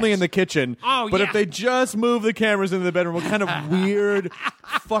was only in the kitchen. Oh, but yeah. if they just move the cameras into the bedroom, what kind of weird,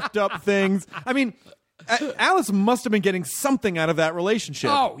 fucked up things? I mean, Alice must have been getting something out of that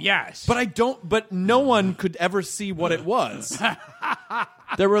relationship. Oh, yes. But no one could ever see what it was.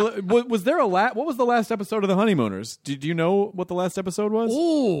 What was the last episode of The Honeymooners? Do you know what the last episode was?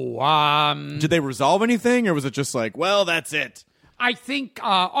 Ooh, Did they resolve anything, or was it just like, well, that's it? I think,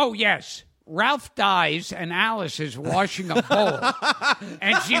 yes. Ralph dies and Alice is washing a bowl.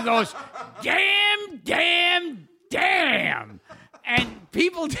 And she goes, damn. And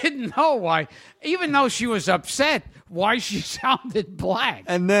people didn't know why, even though she was upset, why she sounded black.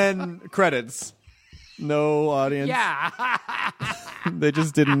 And then credits. No audience. Yeah. They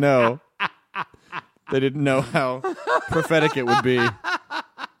just didn't know. They didn't know how prophetic it would be.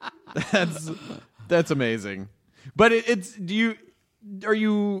 That's amazing. But you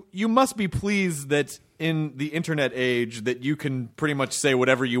must be pleased that in the internet age that you can pretty much say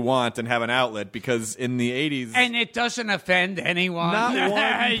whatever you want and have an outlet, because in the 80s and it doesn't offend anyone. not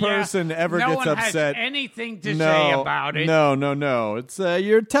one person ever no gets one upset. has anything to say about it. No. It's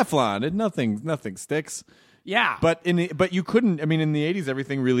you're Teflon. Nothing sticks. Yeah. But you couldn't. I mean, in the 80s,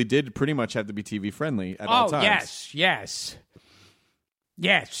 everything really did pretty much have to be TV friendly at all times. Yes.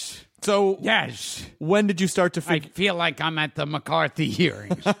 So yes. When did you start to I feel like I'm at the McCarthy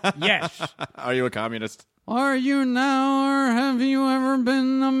hearings. Yes. Are you a communist? Are you now, or have you ever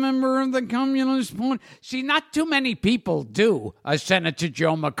been a member of the Communist Party? See, not too many people do a Senator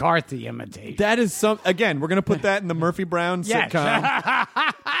Joe McCarthy imitation. That is again, we're going to put that in the Murphy Brown sitcom.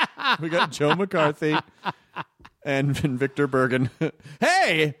 We got Joe McCarthy and Victor Bergen.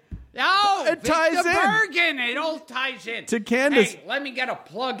 Hey! Oh, it ties Victor in. Bergen. It all ties in. To Candace. Hey, let me get a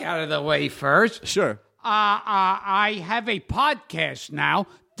plug out of the way first. Sure. I have a podcast now.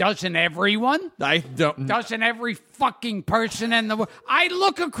 Doesn't everyone? I don't. Doesn't every fucking person in the world? I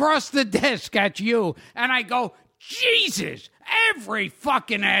look across the desk at you and I go, Jesus, every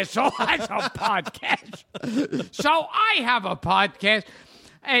fucking asshole has a podcast. So I have a podcast.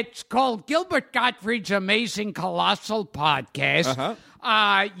 It's called Gilbert Gottfried's Amazing Colossal Podcast. Uh-huh.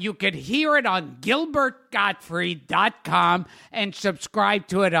 You could hear it on gilbertgottfried.com and subscribe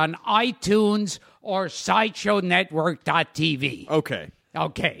to it on iTunes or SideshowNetwork.tv.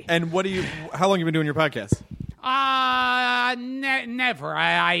 Okay. And how long have you been doing your podcast? Never.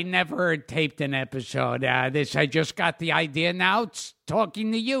 I never taped an episode. I just got the idea now. It's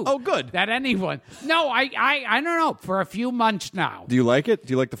talking to you. Oh, good. That anyone. No, I don't know. For a few months now. Do you like it?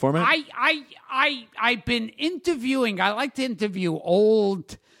 Do you like the format? I've been interviewing. I like to interview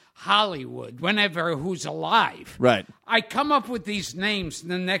old Hollywood, who's alive. Right. I come up with these names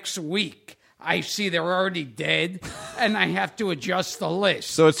the next week. I see they're already dead, and I have to adjust the list.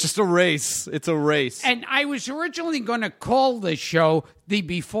 So it's just a race. It's a race. And I was originally going to call the show the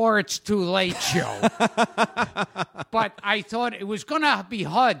Before It's Too Late show. But I thought it was going to be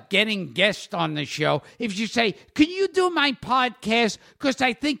hard getting guests on the show if you say, can you do my podcast? Because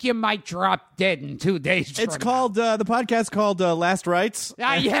I think you might drop dead in 2 days It's from called, the podcast's called Last Rights.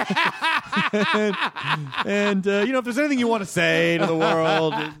 yeah. And if there's anything you want to say to the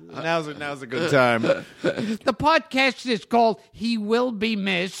world, now's a good time. The podcast is called He Will Be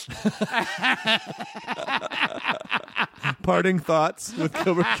Missed. Parting thoughts with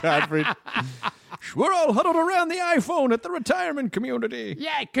Gilbert Gottfried. We're all huddled around the iPhone at the retirement community.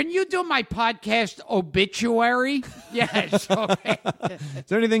 Yeah, can you do my podcast Obituary? Yes, okay. Is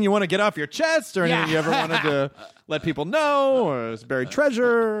there anything you want to get off your chest, or anything you ever wanted to let people know, or is buried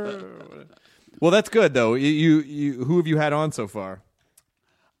treasure? Well, that's good though. You who have you had on so far?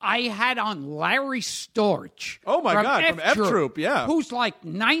 I had on Larry Storch. Oh my God, from F Troop, yeah. Who's like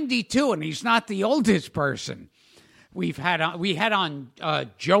 92, and he's not the oldest person. We had on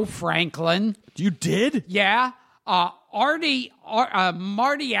Joe Franklin. You did? Yeah. Marty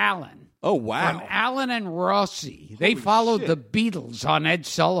Allen. Oh wow. From Allen and Rossi. They followed the Beatles on Ed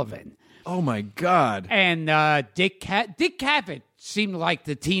Sullivan. Oh my God. And Dick Cavett seemed like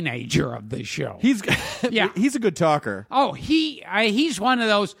the teenager of the show. He's yeah. He's a good talker. Oh, he's one of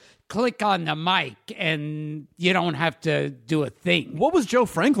those click on the mic and you don't have to do a thing. What was Joe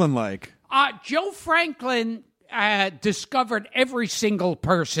Franklin like? Joe Franklin discovered every single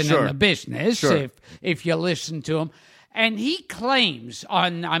person Sure. in the business, Sure. if you listen to him. And he claims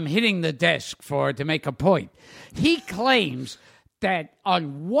I'm hitting the desk to make a point. He claims that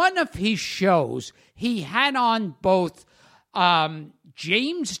on one of his shows, he had on both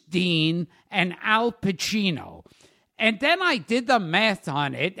James Dean and Al Pacino. And then I did the math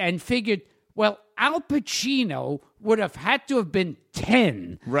on it and figured, well, Al Pacino would have had to have been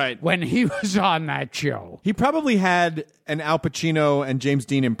 10 right. when he was on that show. He probably had an Al Pacino and James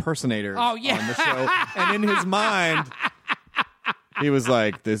Dean impersonator Oh, yeah. on the show. And in his mind, he was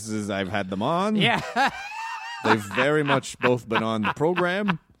like, I've had them on. Yeah. They've very much both been on the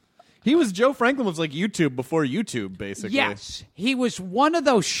program. Joe Franklin was like YouTube before YouTube, basically. Yes. He was one of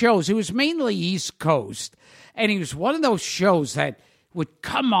those shows. It was mainly East Coast. And he was one of those shows that would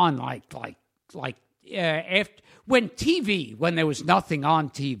come on after when there was nothing on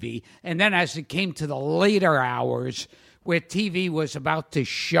TV, and then as it came to the later hours where TV was about to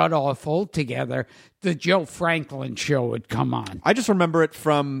shut off altogether, the Joe Franklin show would come on. I just remember it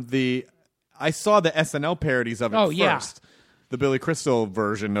from I saw the SNL parodies of it first. Yeah. The Billy Crystal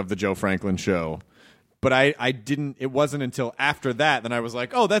version of the Joe Franklin show. But I didn't, it wasn't until after that I was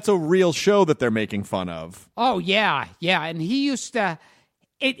like, oh, that's a real show that they're making fun of. Oh, yeah, yeah. And he used to,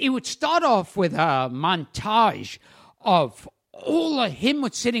 it would start off with a montage of all of him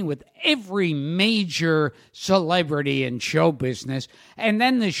sitting with every major celebrity in show business. And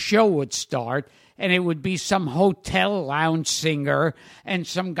then the show would start, and it would be some hotel lounge singer and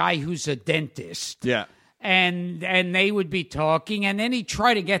some guy who's a dentist. Yeah. And they would be talking, and then he'd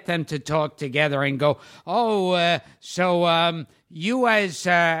try to get them to talk together and go, so you as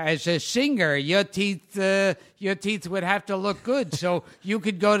a singer, your teeth would have to look good, so you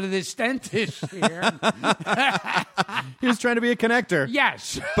could go to this dentist here. He was trying to be a connector.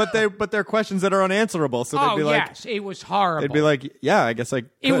 Yes, but they're questions that are unanswerable. So they'd be like, yes, it was horrible. They'd be like, yeah, I guess I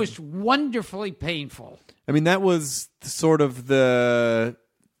could. It was wonderfully painful. I mean, that was sort of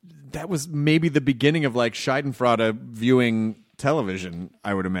that was maybe the beginning of like Schadenfreude viewing television,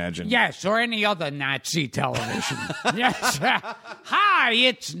 I would imagine. Yes, or any other Nazi television. Yes. Hi,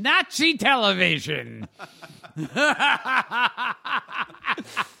 it's Nazi television.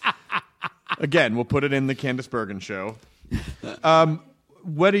 Again, we'll put it in the Candice Bergen show.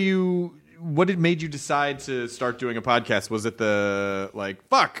 What made you decide to start doing a podcast? Was it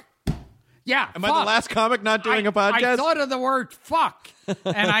fuck? Yeah. Am I the last comic not doing a podcast? I thought of the word fuck,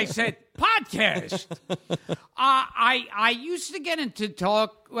 and I said, podcast. I used to get into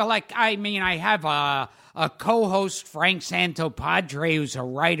talk. Well, I have a co-host, Frank Santopadre, who's a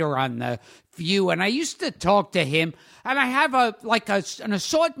writer on The View, and I used to talk to him. And I have an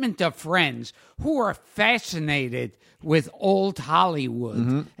assortment of friends who are fascinated with old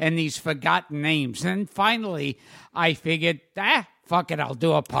Hollywood and these forgotten names. And finally, I figured, fuck it, I'll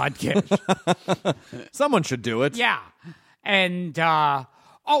do a podcast. Someone should do it. Yeah. And, I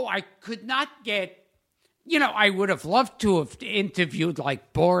could not get, I would have loved to have interviewed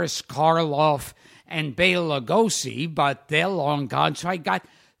like Boris Karloff and Bela Lugosi, but they're long gone. So I got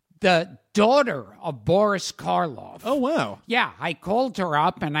the daughter of Boris Karloff. Oh, wow. Yeah, I called her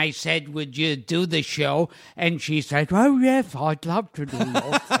up and I said, would you do the show? And she said, oh, yes, I'd love to do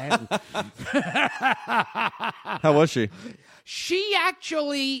it. How was she? She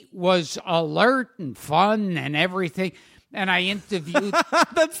actually was alert and fun and everything. And I interviewed...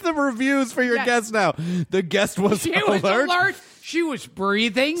 That's the reviews for your guest now. The guest was she alert. was alert. She was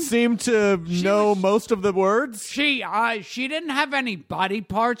breathing. Seemed to know most of the words. She didn't have any body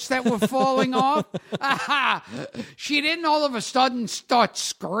parts that were falling off. She didn't all of a sudden start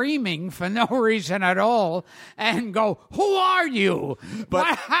screaming for no reason at all and go, who are you?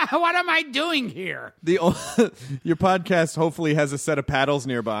 But what am I doing here? Your podcast hopefully has a set of paddles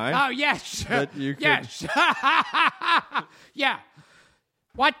nearby. Oh, yes. That you could... Yes. Yeah.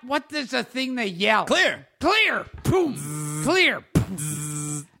 What is the thing they yell? Clear. Clear. Boom. Clear.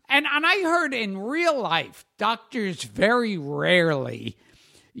 And I heard in real life, doctors very rarely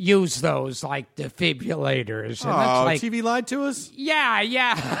use those like defibrillators. And Oh, it's like, TV lied to us?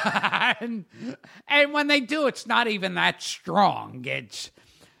 yeah. and when they do, it's not even that strong.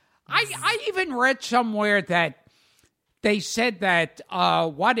 I even read somewhere that they said that,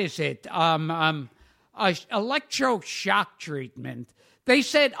 what is it? Electroshock treatment. They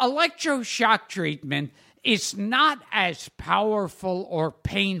said electroshock treatment is not as powerful or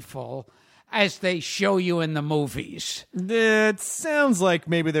painful as they show you in the movies. It sounds like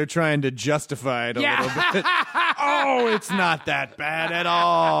maybe they're trying to justify it a little bit. Oh, it's not that bad at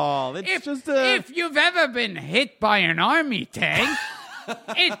all. It's If you've ever been hit by an army tank,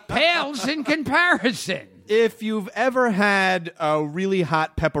 it pales in comparison. If you've ever had a really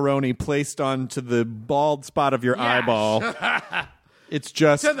hot pepperoni placed onto the bald spot of your eyeball, it's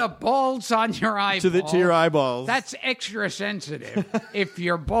just to the balls on your eyeball. to your eyeballs. That's extra sensitive if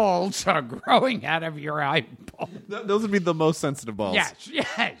your balls are growing out of your eyeball. Those would be the most sensitive balls.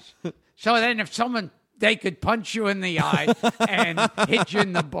 Yes. So then if they could punch you in the eye and hit you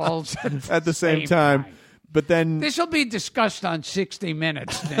in the balls At the same time. But then this will be discussed on 60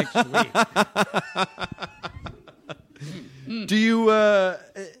 Minutes next week. do you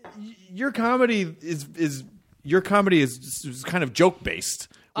your comedy is kind of joke based.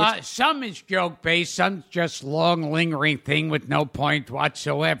 Some is joke based, some just long lingering thing with no point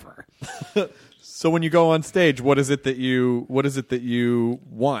whatsoever. So when you go on stage, what is it that you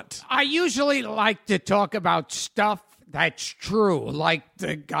want? I usually like to talk about stuff that's true, like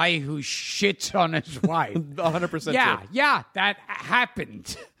the guy who shits on his wife. 100% true. Yeah, that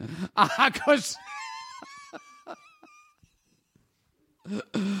happened. 'Cause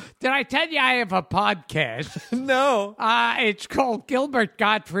did I tell you I have a podcast? No. It's called Gilbert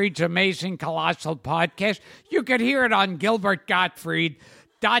Gottfried's Amazing Colossal Podcast. You could hear it on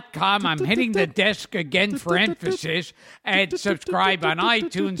GilbertGottfried.com. I'm hitting the desk again for emphasis. And subscribe on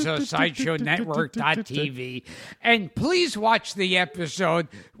iTunes or SideshowNetwork.tv. And please watch the episode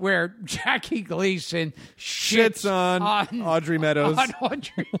where Jackie Gleason Shits on Audrey Meadows. On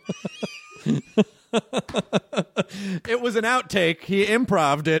Audrey. It was an outtake. He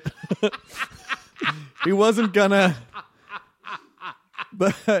improv'd it. He wasn't gonna,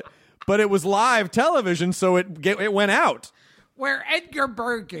 but it was live television, so it went out. Where Edgar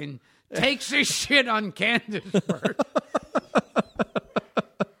Bergen takes a shit on Candaceburg.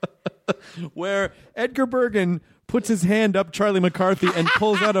 Where Edgar Bergen puts his hand up Charlie McCarthy and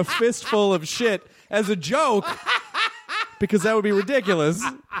pulls out a fistful of shit as a joke. Because that would be ridiculous.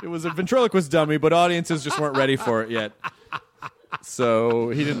 It was a ventriloquist dummy, but audiences just weren't ready for it yet. So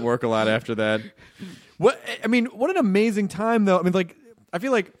he didn't work a lot after that. What an amazing time, though. I mean, like, I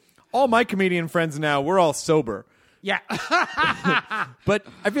feel like all my comedian friends now, we're all sober. Yeah. But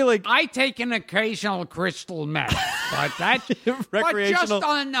I feel like I take an occasional crystal meth, but that's recreational, but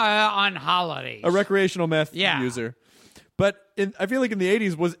just on holidays. A recreational meth Yeah. user. But I feel like in the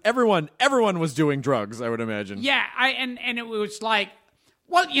 80s was everyone was doing drugs, I would imagine. Yeah, and it was like,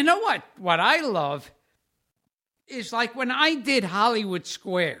 well, you know what? What I love is like when I did Hollywood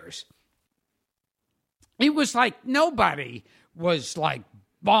Squares, it was like nobody was like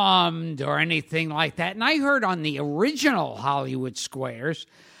bombed or anything like that. And I heard on the original Hollywood Squares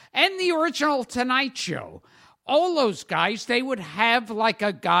and the original Tonight Show, all those guys, they would have like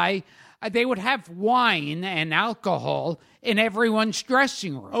a guy, they would have wine and alcohol in everyone's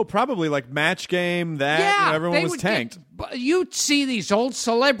dressing room. Oh, probably like Match Game, that, everyone was tanked. You'd see these old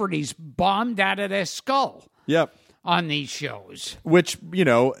celebrities bombed out of their skull. Yep. On these shows. Which,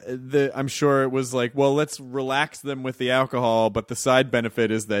 I'm sure it was like, well, let's relax them with the alcohol, but the side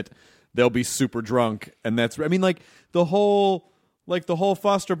benefit is that they'll be super drunk. And that's, the whole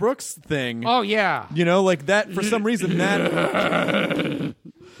Foster Brooks thing. Oh, yeah. Like that, for some reason, that...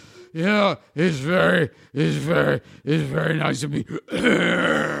 Yeah, it's very nice of me.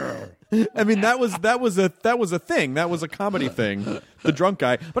 I mean, that was a thing. That was a comedy thing. The drunk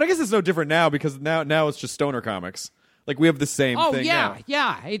guy. But I guess it's no different now because now it's just stoner comics. Like we have the same thing. Oh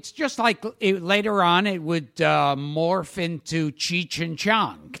yeah. It's just like later on it would morph into Cheech and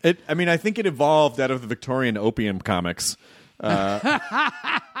Chong. I think it evolved out of the Victorian opium comics.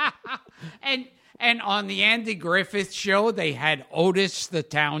 And on the Andy Griffith Show, they had Otis the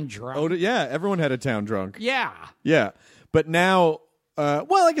Town Drunk. Yeah, everyone had a town drunk. Yeah. Yeah. But now,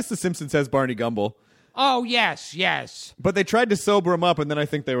 I guess The Simpsons has Barney Gumble. Oh, yes. But they tried to sober him up, and then I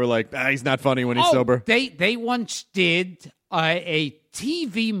think they were like, he's not funny when he's sober. They once did a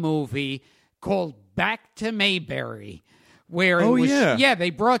TV movie called Back to Mayberry, where it Oh, was, yeah. they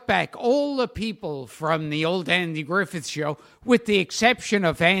brought back all the people from the old Andy Griffith Show, with the exception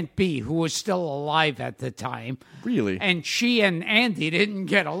of Aunt Bee, who was still alive at the time. Really? And she and Andy didn't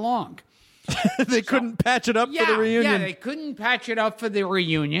get along. They couldn't patch it up for the reunion. Yeah, they couldn't patch it up for the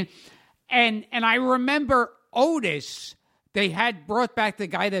reunion. And I remember Otis, they had brought back the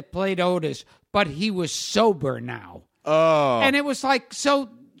guy that played Otis, but he was sober now. Oh. And it was like, so,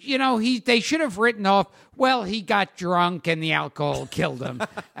 they should have written off, well, he got drunk and the alcohol killed him.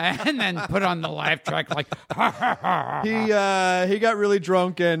 And then put on the laugh track like, ha, ha, ha. He got really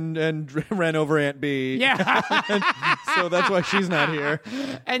drunk and ran over Aunt Bee. Yeah. So that's why she's not here.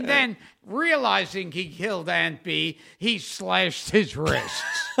 And then, realizing he killed Aunt Bee, he slashed his wrists.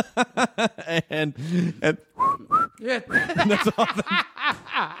 and Yeah.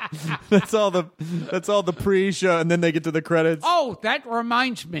 that's all the pre-show, and then they get to the credits. Oh, that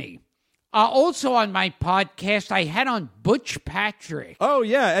reminds me. Also on my podcast, I had on Butch Patrick. Oh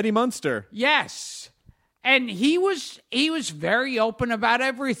yeah, Eddie Munster. Yes. And he was very open about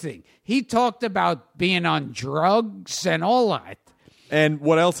everything. He talked about being on drugs and all that. And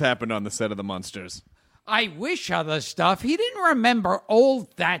what else happened on the set of The Munsters? I wish other stuff. He didn't remember all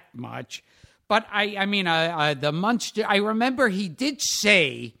that much. But the Munster, I remember he did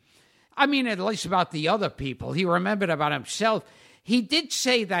say, at least about the other people, he remembered about himself. He did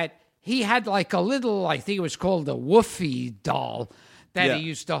say that he had like a little, I think it was called a Woofy doll that he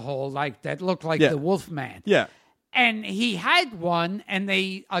used to hold, like that looked like the Wolfman. Yeah. And he had one, and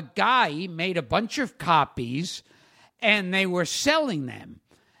a guy made a bunch of copies, and they were selling them.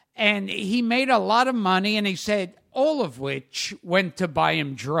 And he made a lot of money, and he said, all of which went to buy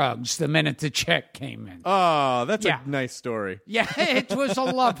him drugs the minute the check came in. Oh, that's a nice story. Yeah, it was a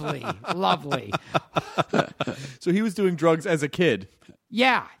lovely. So he was doing drugs as a kid.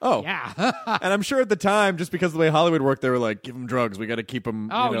 Yeah. Oh. Yeah. And I'm sure at the time, just because of the way Hollywood worked, they were like, give him drugs. We got to keep him,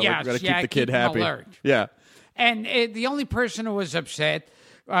 Oh, yes. we got to Yeah, keep the kid keep him happy. alert. Yeah. And the only person who was upset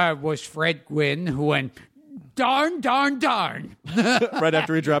was Fred Gwynn, who went, darn, darn, darn. Right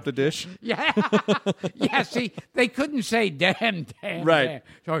after he dropped a dish. Yeah. Yeah, see, they couldn't say damn, damn. Right.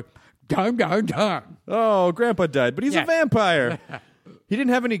 Damn. So, darn, darn, darn. Oh, Grandpa died, but he's Yeah. a vampire. He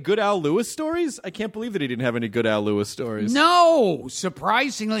didn't have any good Al Lewis stories? I can't believe that he didn't have any good Al Lewis stories. No,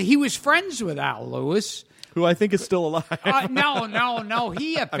 surprisingly, he was friends with Al Lewis. Who I think is still alive. No.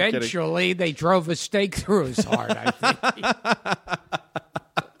 He eventually, they drove a stake through his heart, I think.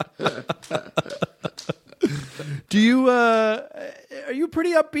 Do you, are you a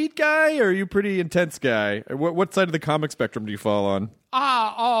pretty upbeat guy or are you a pretty intense guy? What side of the comic spectrum do you fall on?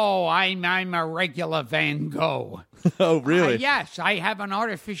 I'm a regular Van Gogh. Oh, really? Yes, I have an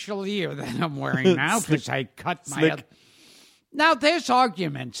artificial ear that I'm wearing now because I cut my... Slick. Now, there's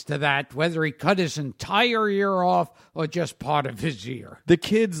arguments to that, whether he cut his entire ear off or just part of his ear. The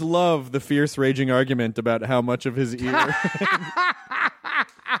kids love the fierce, raging argument about how much of his ear.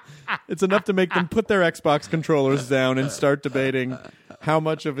 It's enough to make them put their Xbox controllers down and start debating how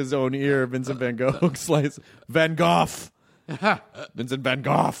much of his own ear Vincent Van Gogh slices. Van Gogh. Vincent Van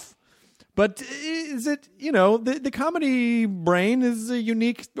Gogh. But is it, the comedy brain is a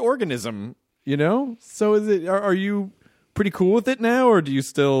unique organism, So is it, are you pretty cool with it now, or do you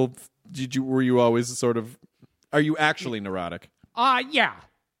still, were you always sort of, are you actually neurotic? Yeah.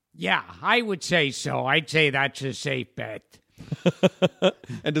 Yeah, I would say so. I'd say that's a safe bet.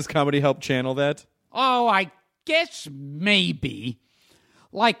 And does comedy help channel that? Oh, I guess maybe.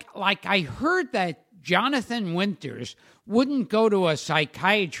 Like I heard that Jonathan Winters wouldn't go to a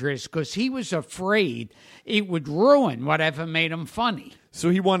psychiatrist because he was afraid it would ruin whatever made him funny. So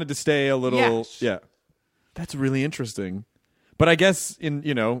he wanted to stay a little... Yes. Yeah. That's really interesting. But I guess in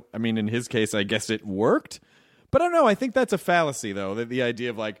his case, I guess it worked. But I don't know. I think that's a fallacy, though. The idea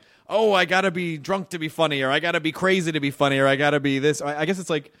of like, oh, I got to be drunk to be funny, or I got to be crazy to be funny, or I got to be this. I guess it's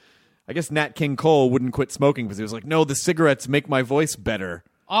like, I guess Nat King Cole wouldn't quit smoking because he was like, no, the cigarettes make my voice better.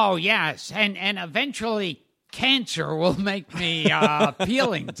 Oh, yes. And eventually cancer will make me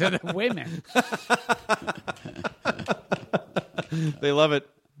appealing to the women. They love it.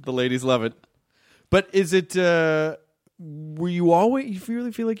 The ladies love it. But is it, were you always, you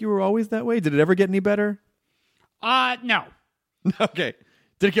really feel like you were always that way? Did it ever get any better? No. Okay.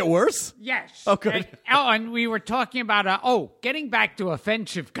 Did it get worse? Yes. Oh, good. And we were talking about, getting back to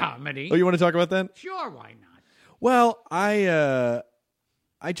offensive comedy. Oh, you want to talk about that? Sure, why not? Well, I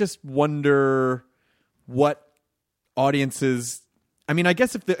just wonder what audiences... I mean, I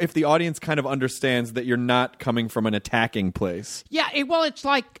guess if the audience kind of understands that you're not coming from an attacking place. Yeah, it's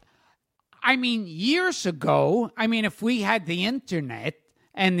like, years ago, if we had the internet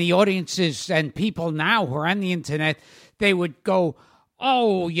and the audiences and people now who are on the internet, they would go,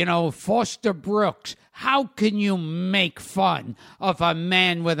 oh, Foster Brooks, how can you make fun of a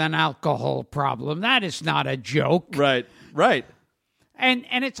man with an alcohol problem? That is not a joke. Right. And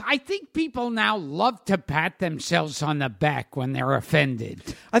I think people now love to pat themselves on the back when they're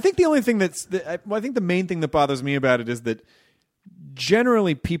offended. I think the only thing I think the main thing that bothers me about it is that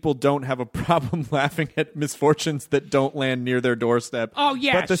generally people don't have a problem laughing at misfortunes that don't land near their doorstep. Oh,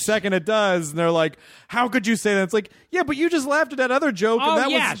 yes. But the second it does, and they're like, how could you say that? It's like, yeah, but you just laughed at that other joke,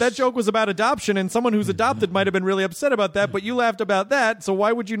 and that joke was about adoption, and someone who's adopted might have been really upset about that, but you laughed about that, so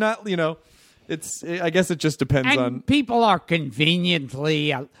why would you not, I guess it just depends on... people are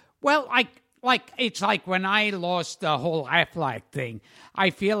conveniently... it's like when I lost the whole Aflac thing. I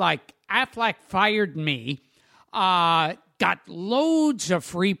feel like Aflac fired me, got loads of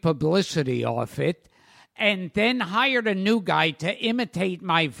free publicity off it, and then hired a new guy to imitate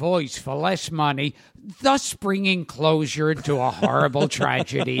my voice for less money, thus bringing closure to a horrible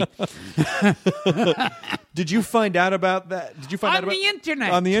tragedy. Did you find out about that? Did you find out about the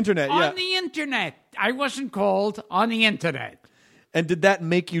internet? On the internet, yeah. On the internet. I wasn't called on the internet. And did that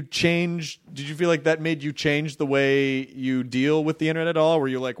make you change? Did you feel like that made you change the way you deal with the internet at all? Were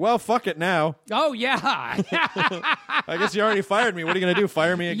you like, well, fuck it now? Oh, yeah. I guess you already fired me. What are you going to do,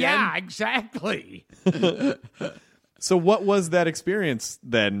 fire me again? Yeah, exactly. So what was that experience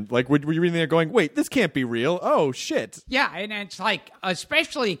then? Like, were you reading there going, wait, this can't be real? Oh, shit. Yeah, and it's like,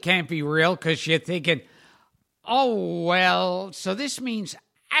 especially it can't be real because you're thinking, oh, well, so this means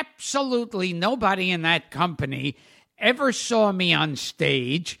absolutely nobody in that company ever saw me on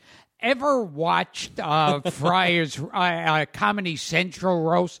stage, ever watched Friars Comedy Central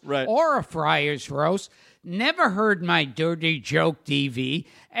roast or a Friars roast, never heard my Dirty Joke DV,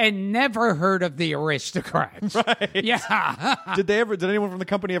 and never heard of the Aristocrats. Right. Yeah. Did anyone from the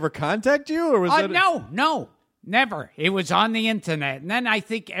company ever contact you? Or was that No. Never. It was on the internet. And then I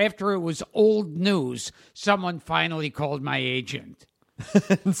think after it was old news, someone finally called my agent.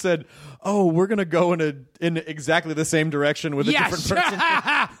 and said, "Oh, we're going to go in exactly the same direction with a different person."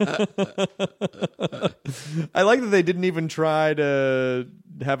 I like that they didn't even try to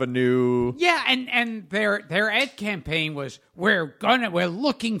have a new. Yeah, and their ad campaign was we're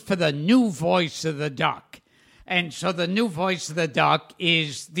looking for the new voice of the duck. And so the new voice of the duck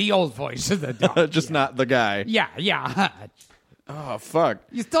is the old voice of the duck. Just not the guy. Yeah. Oh, fuck.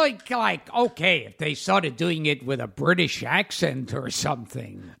 You think, okay, if they started doing it with a British accent or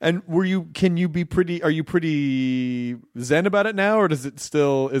something. And are you pretty zen about it now, or is it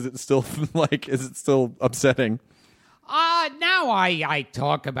still upsetting? Now I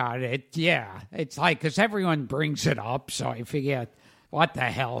talk about it, yeah. It's like, because everyone brings it up, so I figure, what the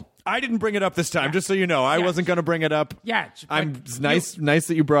hell? I didn't bring it up this time, just so you know. I wasn't going to bring it up. Yeah. It's nice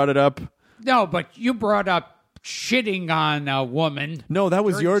that you brought it up. No, but you brought up shitting on a woman. No, that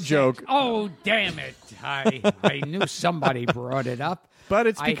was your joke. Oh, damn it. I knew somebody brought it up. But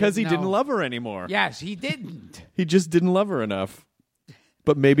it's because he didn't love her anymore. Yes, he didn't. He just didn't love her enough.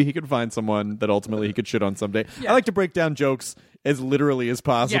 But maybe he could find someone that ultimately he could shit on someday. Yeah. I like to break down jokes as literally as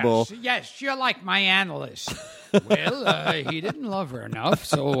possible. Yes, you're like my analyst. Well, he didn't love her enough,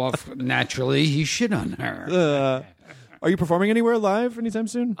 so naturally he shit on her. Are you performing anywhere live anytime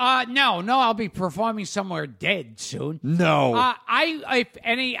soon? No, I'll be performing somewhere dead soon. No.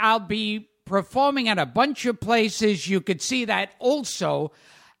 I'll be performing at a bunch of places. You could see that also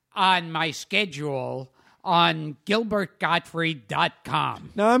on my schedule on GilbertGottfried.com.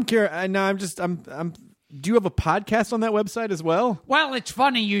 No, I'm curious. Do you have a podcast on that website as well? Well, it's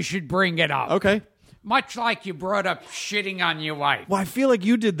funny you should bring it up. Okay. Much like you brought up shitting on your wife. Well, I feel like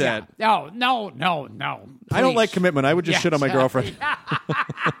you did that. Yeah. No. I don't like commitment. I would just shit on my girlfriend.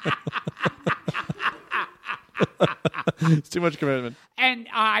 It's too much commitment. And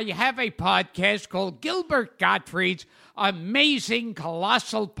I have a podcast called Gilbert Gottfried's Amazing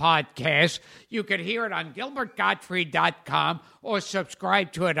Colossal Podcast. You could hear it on GilbertGottfried.com or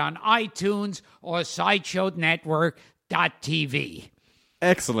subscribe to it on iTunes or SideshowNetwork.tv.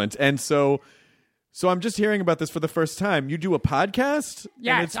 Excellent. And so I'm just hearing about this for the first time. You do a podcast?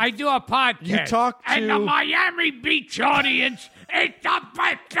 Yes, I do a podcast. You talk to... And the Miami Beach audience is the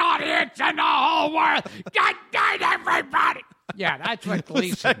best audience in the whole world. Good night, everybody. Yeah, that's what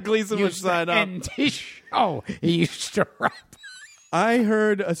Gleason would sign up. And his show, he used to rap. I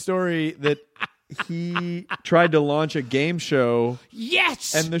heard a story that he tried to launch a game show.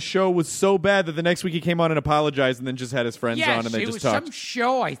 Yes! And the show was so bad that the next week he came on and apologized and then just had his friends on and they just talked. It was some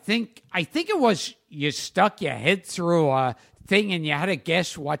show, I think it was you stuck your head through a thing and you had to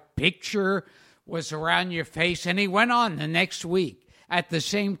guess what picture was around your face, and he went on the next week. at the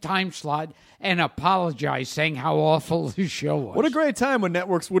same time slot and apologize, saying how awful the show was. What a great time when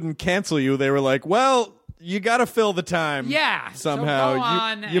networks wouldn't cancel you. They were like, well, you got to fill the time. Yeah. Somehow. So go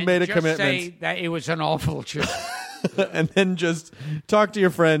on you made a just commitment. say that it was an awful show. And then just talk to your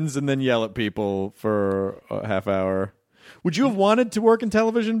friends and then yell at people for a half hour. Would you have wanted to work in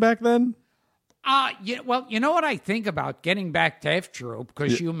television back then? Well, you know what I think about getting back to F Troop,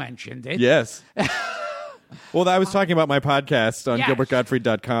 because you mentioned it. Yes. Well, I was talking about my podcast on Yes.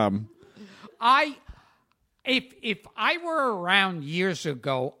 GilbertGottfried.com. If I were around years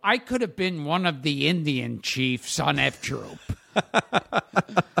ago, I could have been one of the Indian chiefs on F Troop.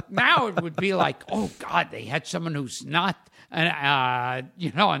 Now it would be like, oh God, they had someone who's not a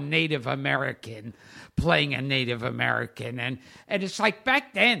Native American playing a Native American, and it's like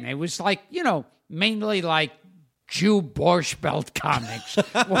back then it was like mainly like Jew Borscht Belt comics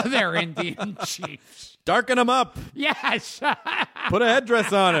were their Indian chiefs. Darken him up. Yes. Put a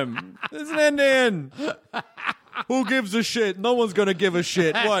headdress on him. This is an Indian. Who gives a shit? No one's going to give a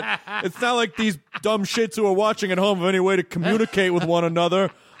shit. What? It's not like these dumb shits who are watching at home have any way to communicate with one another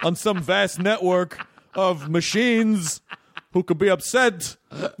on some vast network of machines who could be upset.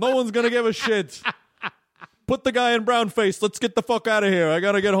 No one's going to give a shit. Put the guy in brown face. Let's get the fuck out of here. I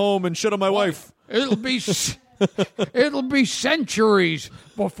got to get home and shit on my wife. It'll be centuries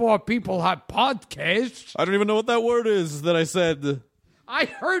before people have podcasts. I don't even know what that word is that I said. I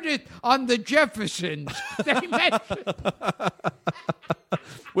heard it on the Jeffersons. They mentioned.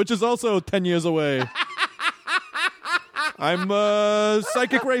 Which is also 10 years away. I'm a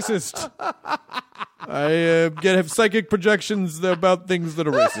psychic racist. I have psychic projections about things that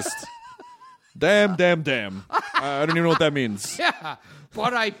are racist. Damn. I don't even know what that means. Yeah,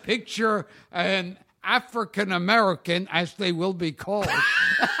 but I picture an African American, as they will be called.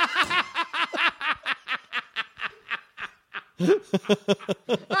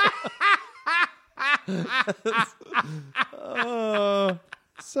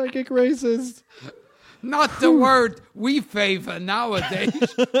 Psychic racist. Not the word we favor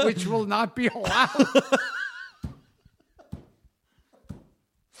nowadays, which will not be allowed.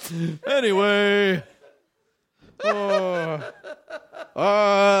 Anyway. The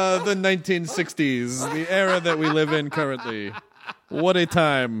 1960s, the era that we live in currently. What a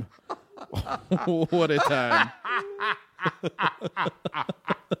time. What a time.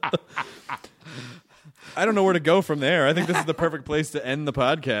 I don't know where to go from there. I think this is the perfect place to end the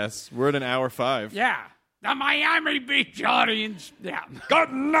podcast. We're at an hour 5. Yeah. The Miami Beach audience. Yeah.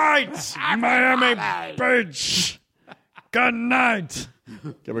 Good night, Miami Beach. Good night.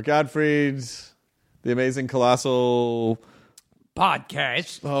 Gilbert Gottfried, the amazing colossal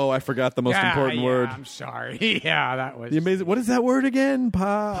Podcast. Oh, I forgot the most important word. I'm sorry. Yeah, that was The amazing. What is that word again?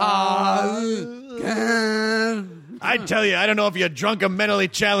 I tell you, I don't know if you're drunk or mentally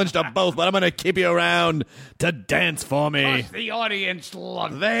challenged or both, but I'm going to keep you around to dance for me. The audience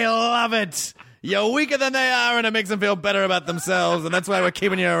loves it. They love it. You're weaker than they are, and it makes them feel better about themselves, and that's why we're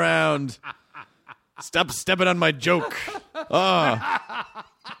keeping you around. Stop stepping on my joke.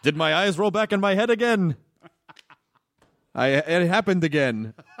 Did my eyes roll back in my head again? It happened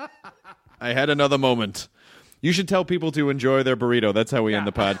again. I had another moment. You should tell people to enjoy their burrito. That's how we end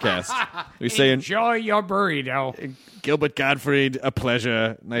the podcast. We say, enjoy your burrito. Gilbert Gottfried, a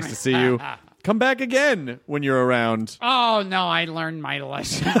pleasure. Nice to see you. Come back again when you're around. Oh, no, I learned my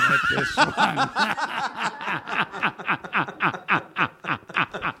lesson with this one.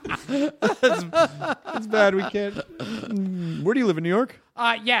 That's bad. We can't. Where do you live, in New York?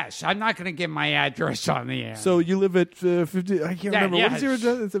 Yes, I'm not going to give my address on the air. So you live at 50. I can't remember. Yes. What is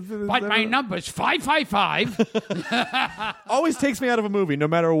your address? But my number's 555. Always takes me out of a movie, no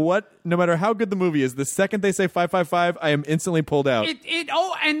matter what, no matter how good the movie is. The second they say 555, I am instantly pulled out.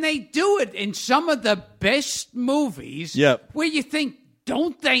 And they do it in some of the best movies. Yep. Where you think,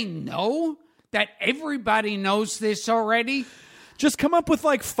 don't they know that everybody knows this already? Just come up with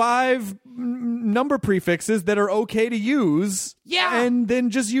like 5 number prefixes that are okay to use. Yeah. And then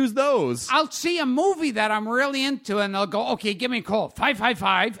just use those. I'll see a movie that I'm really into, and they'll go, okay, give me a call,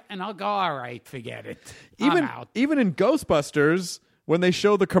 555, and I'll go, all right, forget it. I'm out. Even in Ghostbusters, when they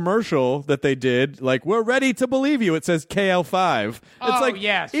show the commercial that they did, like, we're ready to believe you, it says KL5. It's like,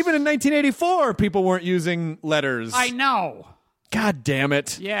 yes. Even in 1984, people weren't using letters. I know. God damn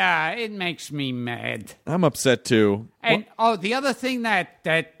it. Yeah, it makes me mad. I'm upset too. And the other thing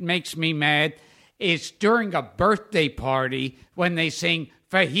that makes me mad is during a birthday party when they sing,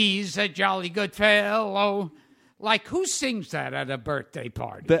 "For he's a jolly good fellow," Like, who sings that at a birthday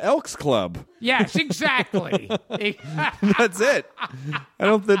party? The Elks Club. Yes, exactly. That's it. I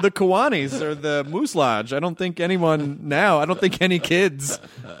don't think the Kiwanis or the Moose Lodge. I don't think anyone now. I don't think any kids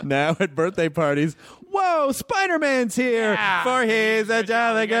now at birthday parties. Whoa, Spider-Man's here for he's a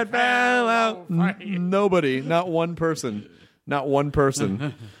jolly good fellow. Nobody, not one person. Not one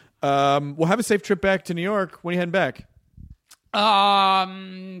person. Well, have a safe trip back to New York. When are you heading back?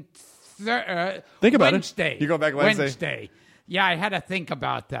 Think about Wednesday. it. You go back Wednesday? Yeah, I had to think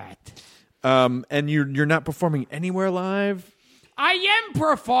about that. And you're not performing anywhere live? I am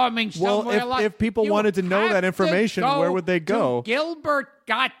performing somewhere. Well, if people wanted to know that information, where would they go?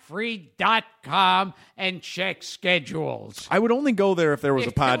 GilbertGottfried.com and check schedules. I would only go there if there was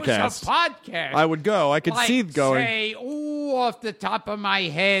a podcast. There was a podcast. I would go. I could see going. Say, off the top of my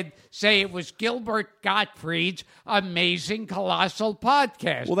head, say it was Gilbert Gottfried's Amazing Colossal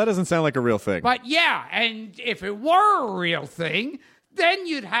Podcast. Well, that doesn't sound like a real thing. But yeah, and if it were a real thing, then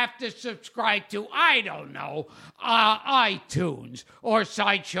you'd have to subscribe to, I don't know, iTunes or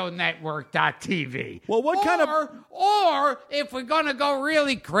SideshowNetwork.tv. Well, what kind of... Or, if we're going to go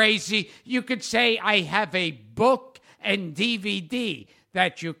really crazy, you could say I have a book and DVD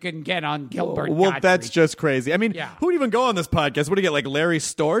that you can get on Gilbert Well, Gottfried. that's just crazy. I mean, who would even go on this podcast? What do you get, like Larry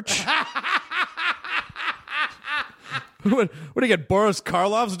Storch? What do you get, Boris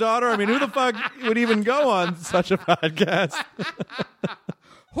Karloff's daughter? I mean, who the fuck would even go on such a podcast?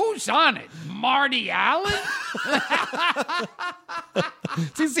 Who's on it? Marty Allen?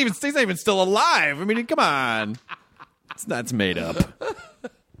 He's not even still alive. I mean, come on. That's made up.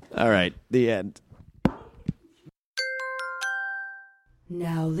 All right, the end.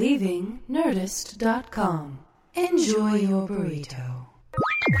 Now leaving Nerdist.com. Enjoy your burrito.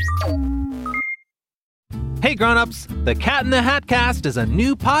 Hey grown-ups, The Cat in the Hat Cast is a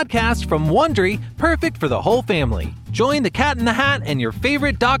new podcast from Wondery, perfect for the whole family. Join the Cat in the Hat and your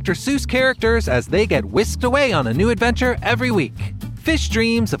favorite Dr. Seuss characters as they get whisked away on a new adventure every week. Fish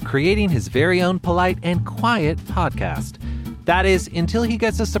dreams of creating his very own polite and quiet podcast. That is, until he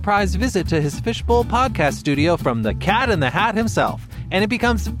gets a surprise visit to his Fishbowl podcast studio from the Cat in the Hat himself, and it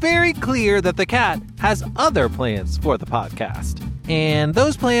becomes very clear that the cat has other plans for the podcast. And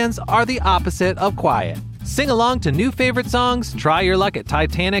those plans are the opposite of quiet. Sing along to new favorite songs, try your luck at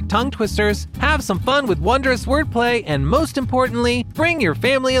Titanic tongue twisters, have some fun with wondrous wordplay, and most importantly, bring your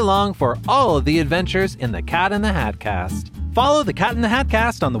family along for all of the adventures in the Cat in the Hat Cast. Follow the Cat in the Hat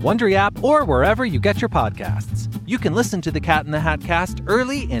Cast on the Wondery app or wherever you get your podcasts. You can listen to the Cat in the Hat Cast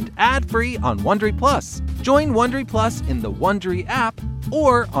early and ad-free on Wondery Plus. Join Wondery Plus in the Wondery app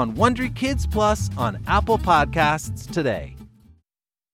or on Wondery Kids Plus on Apple Podcasts today.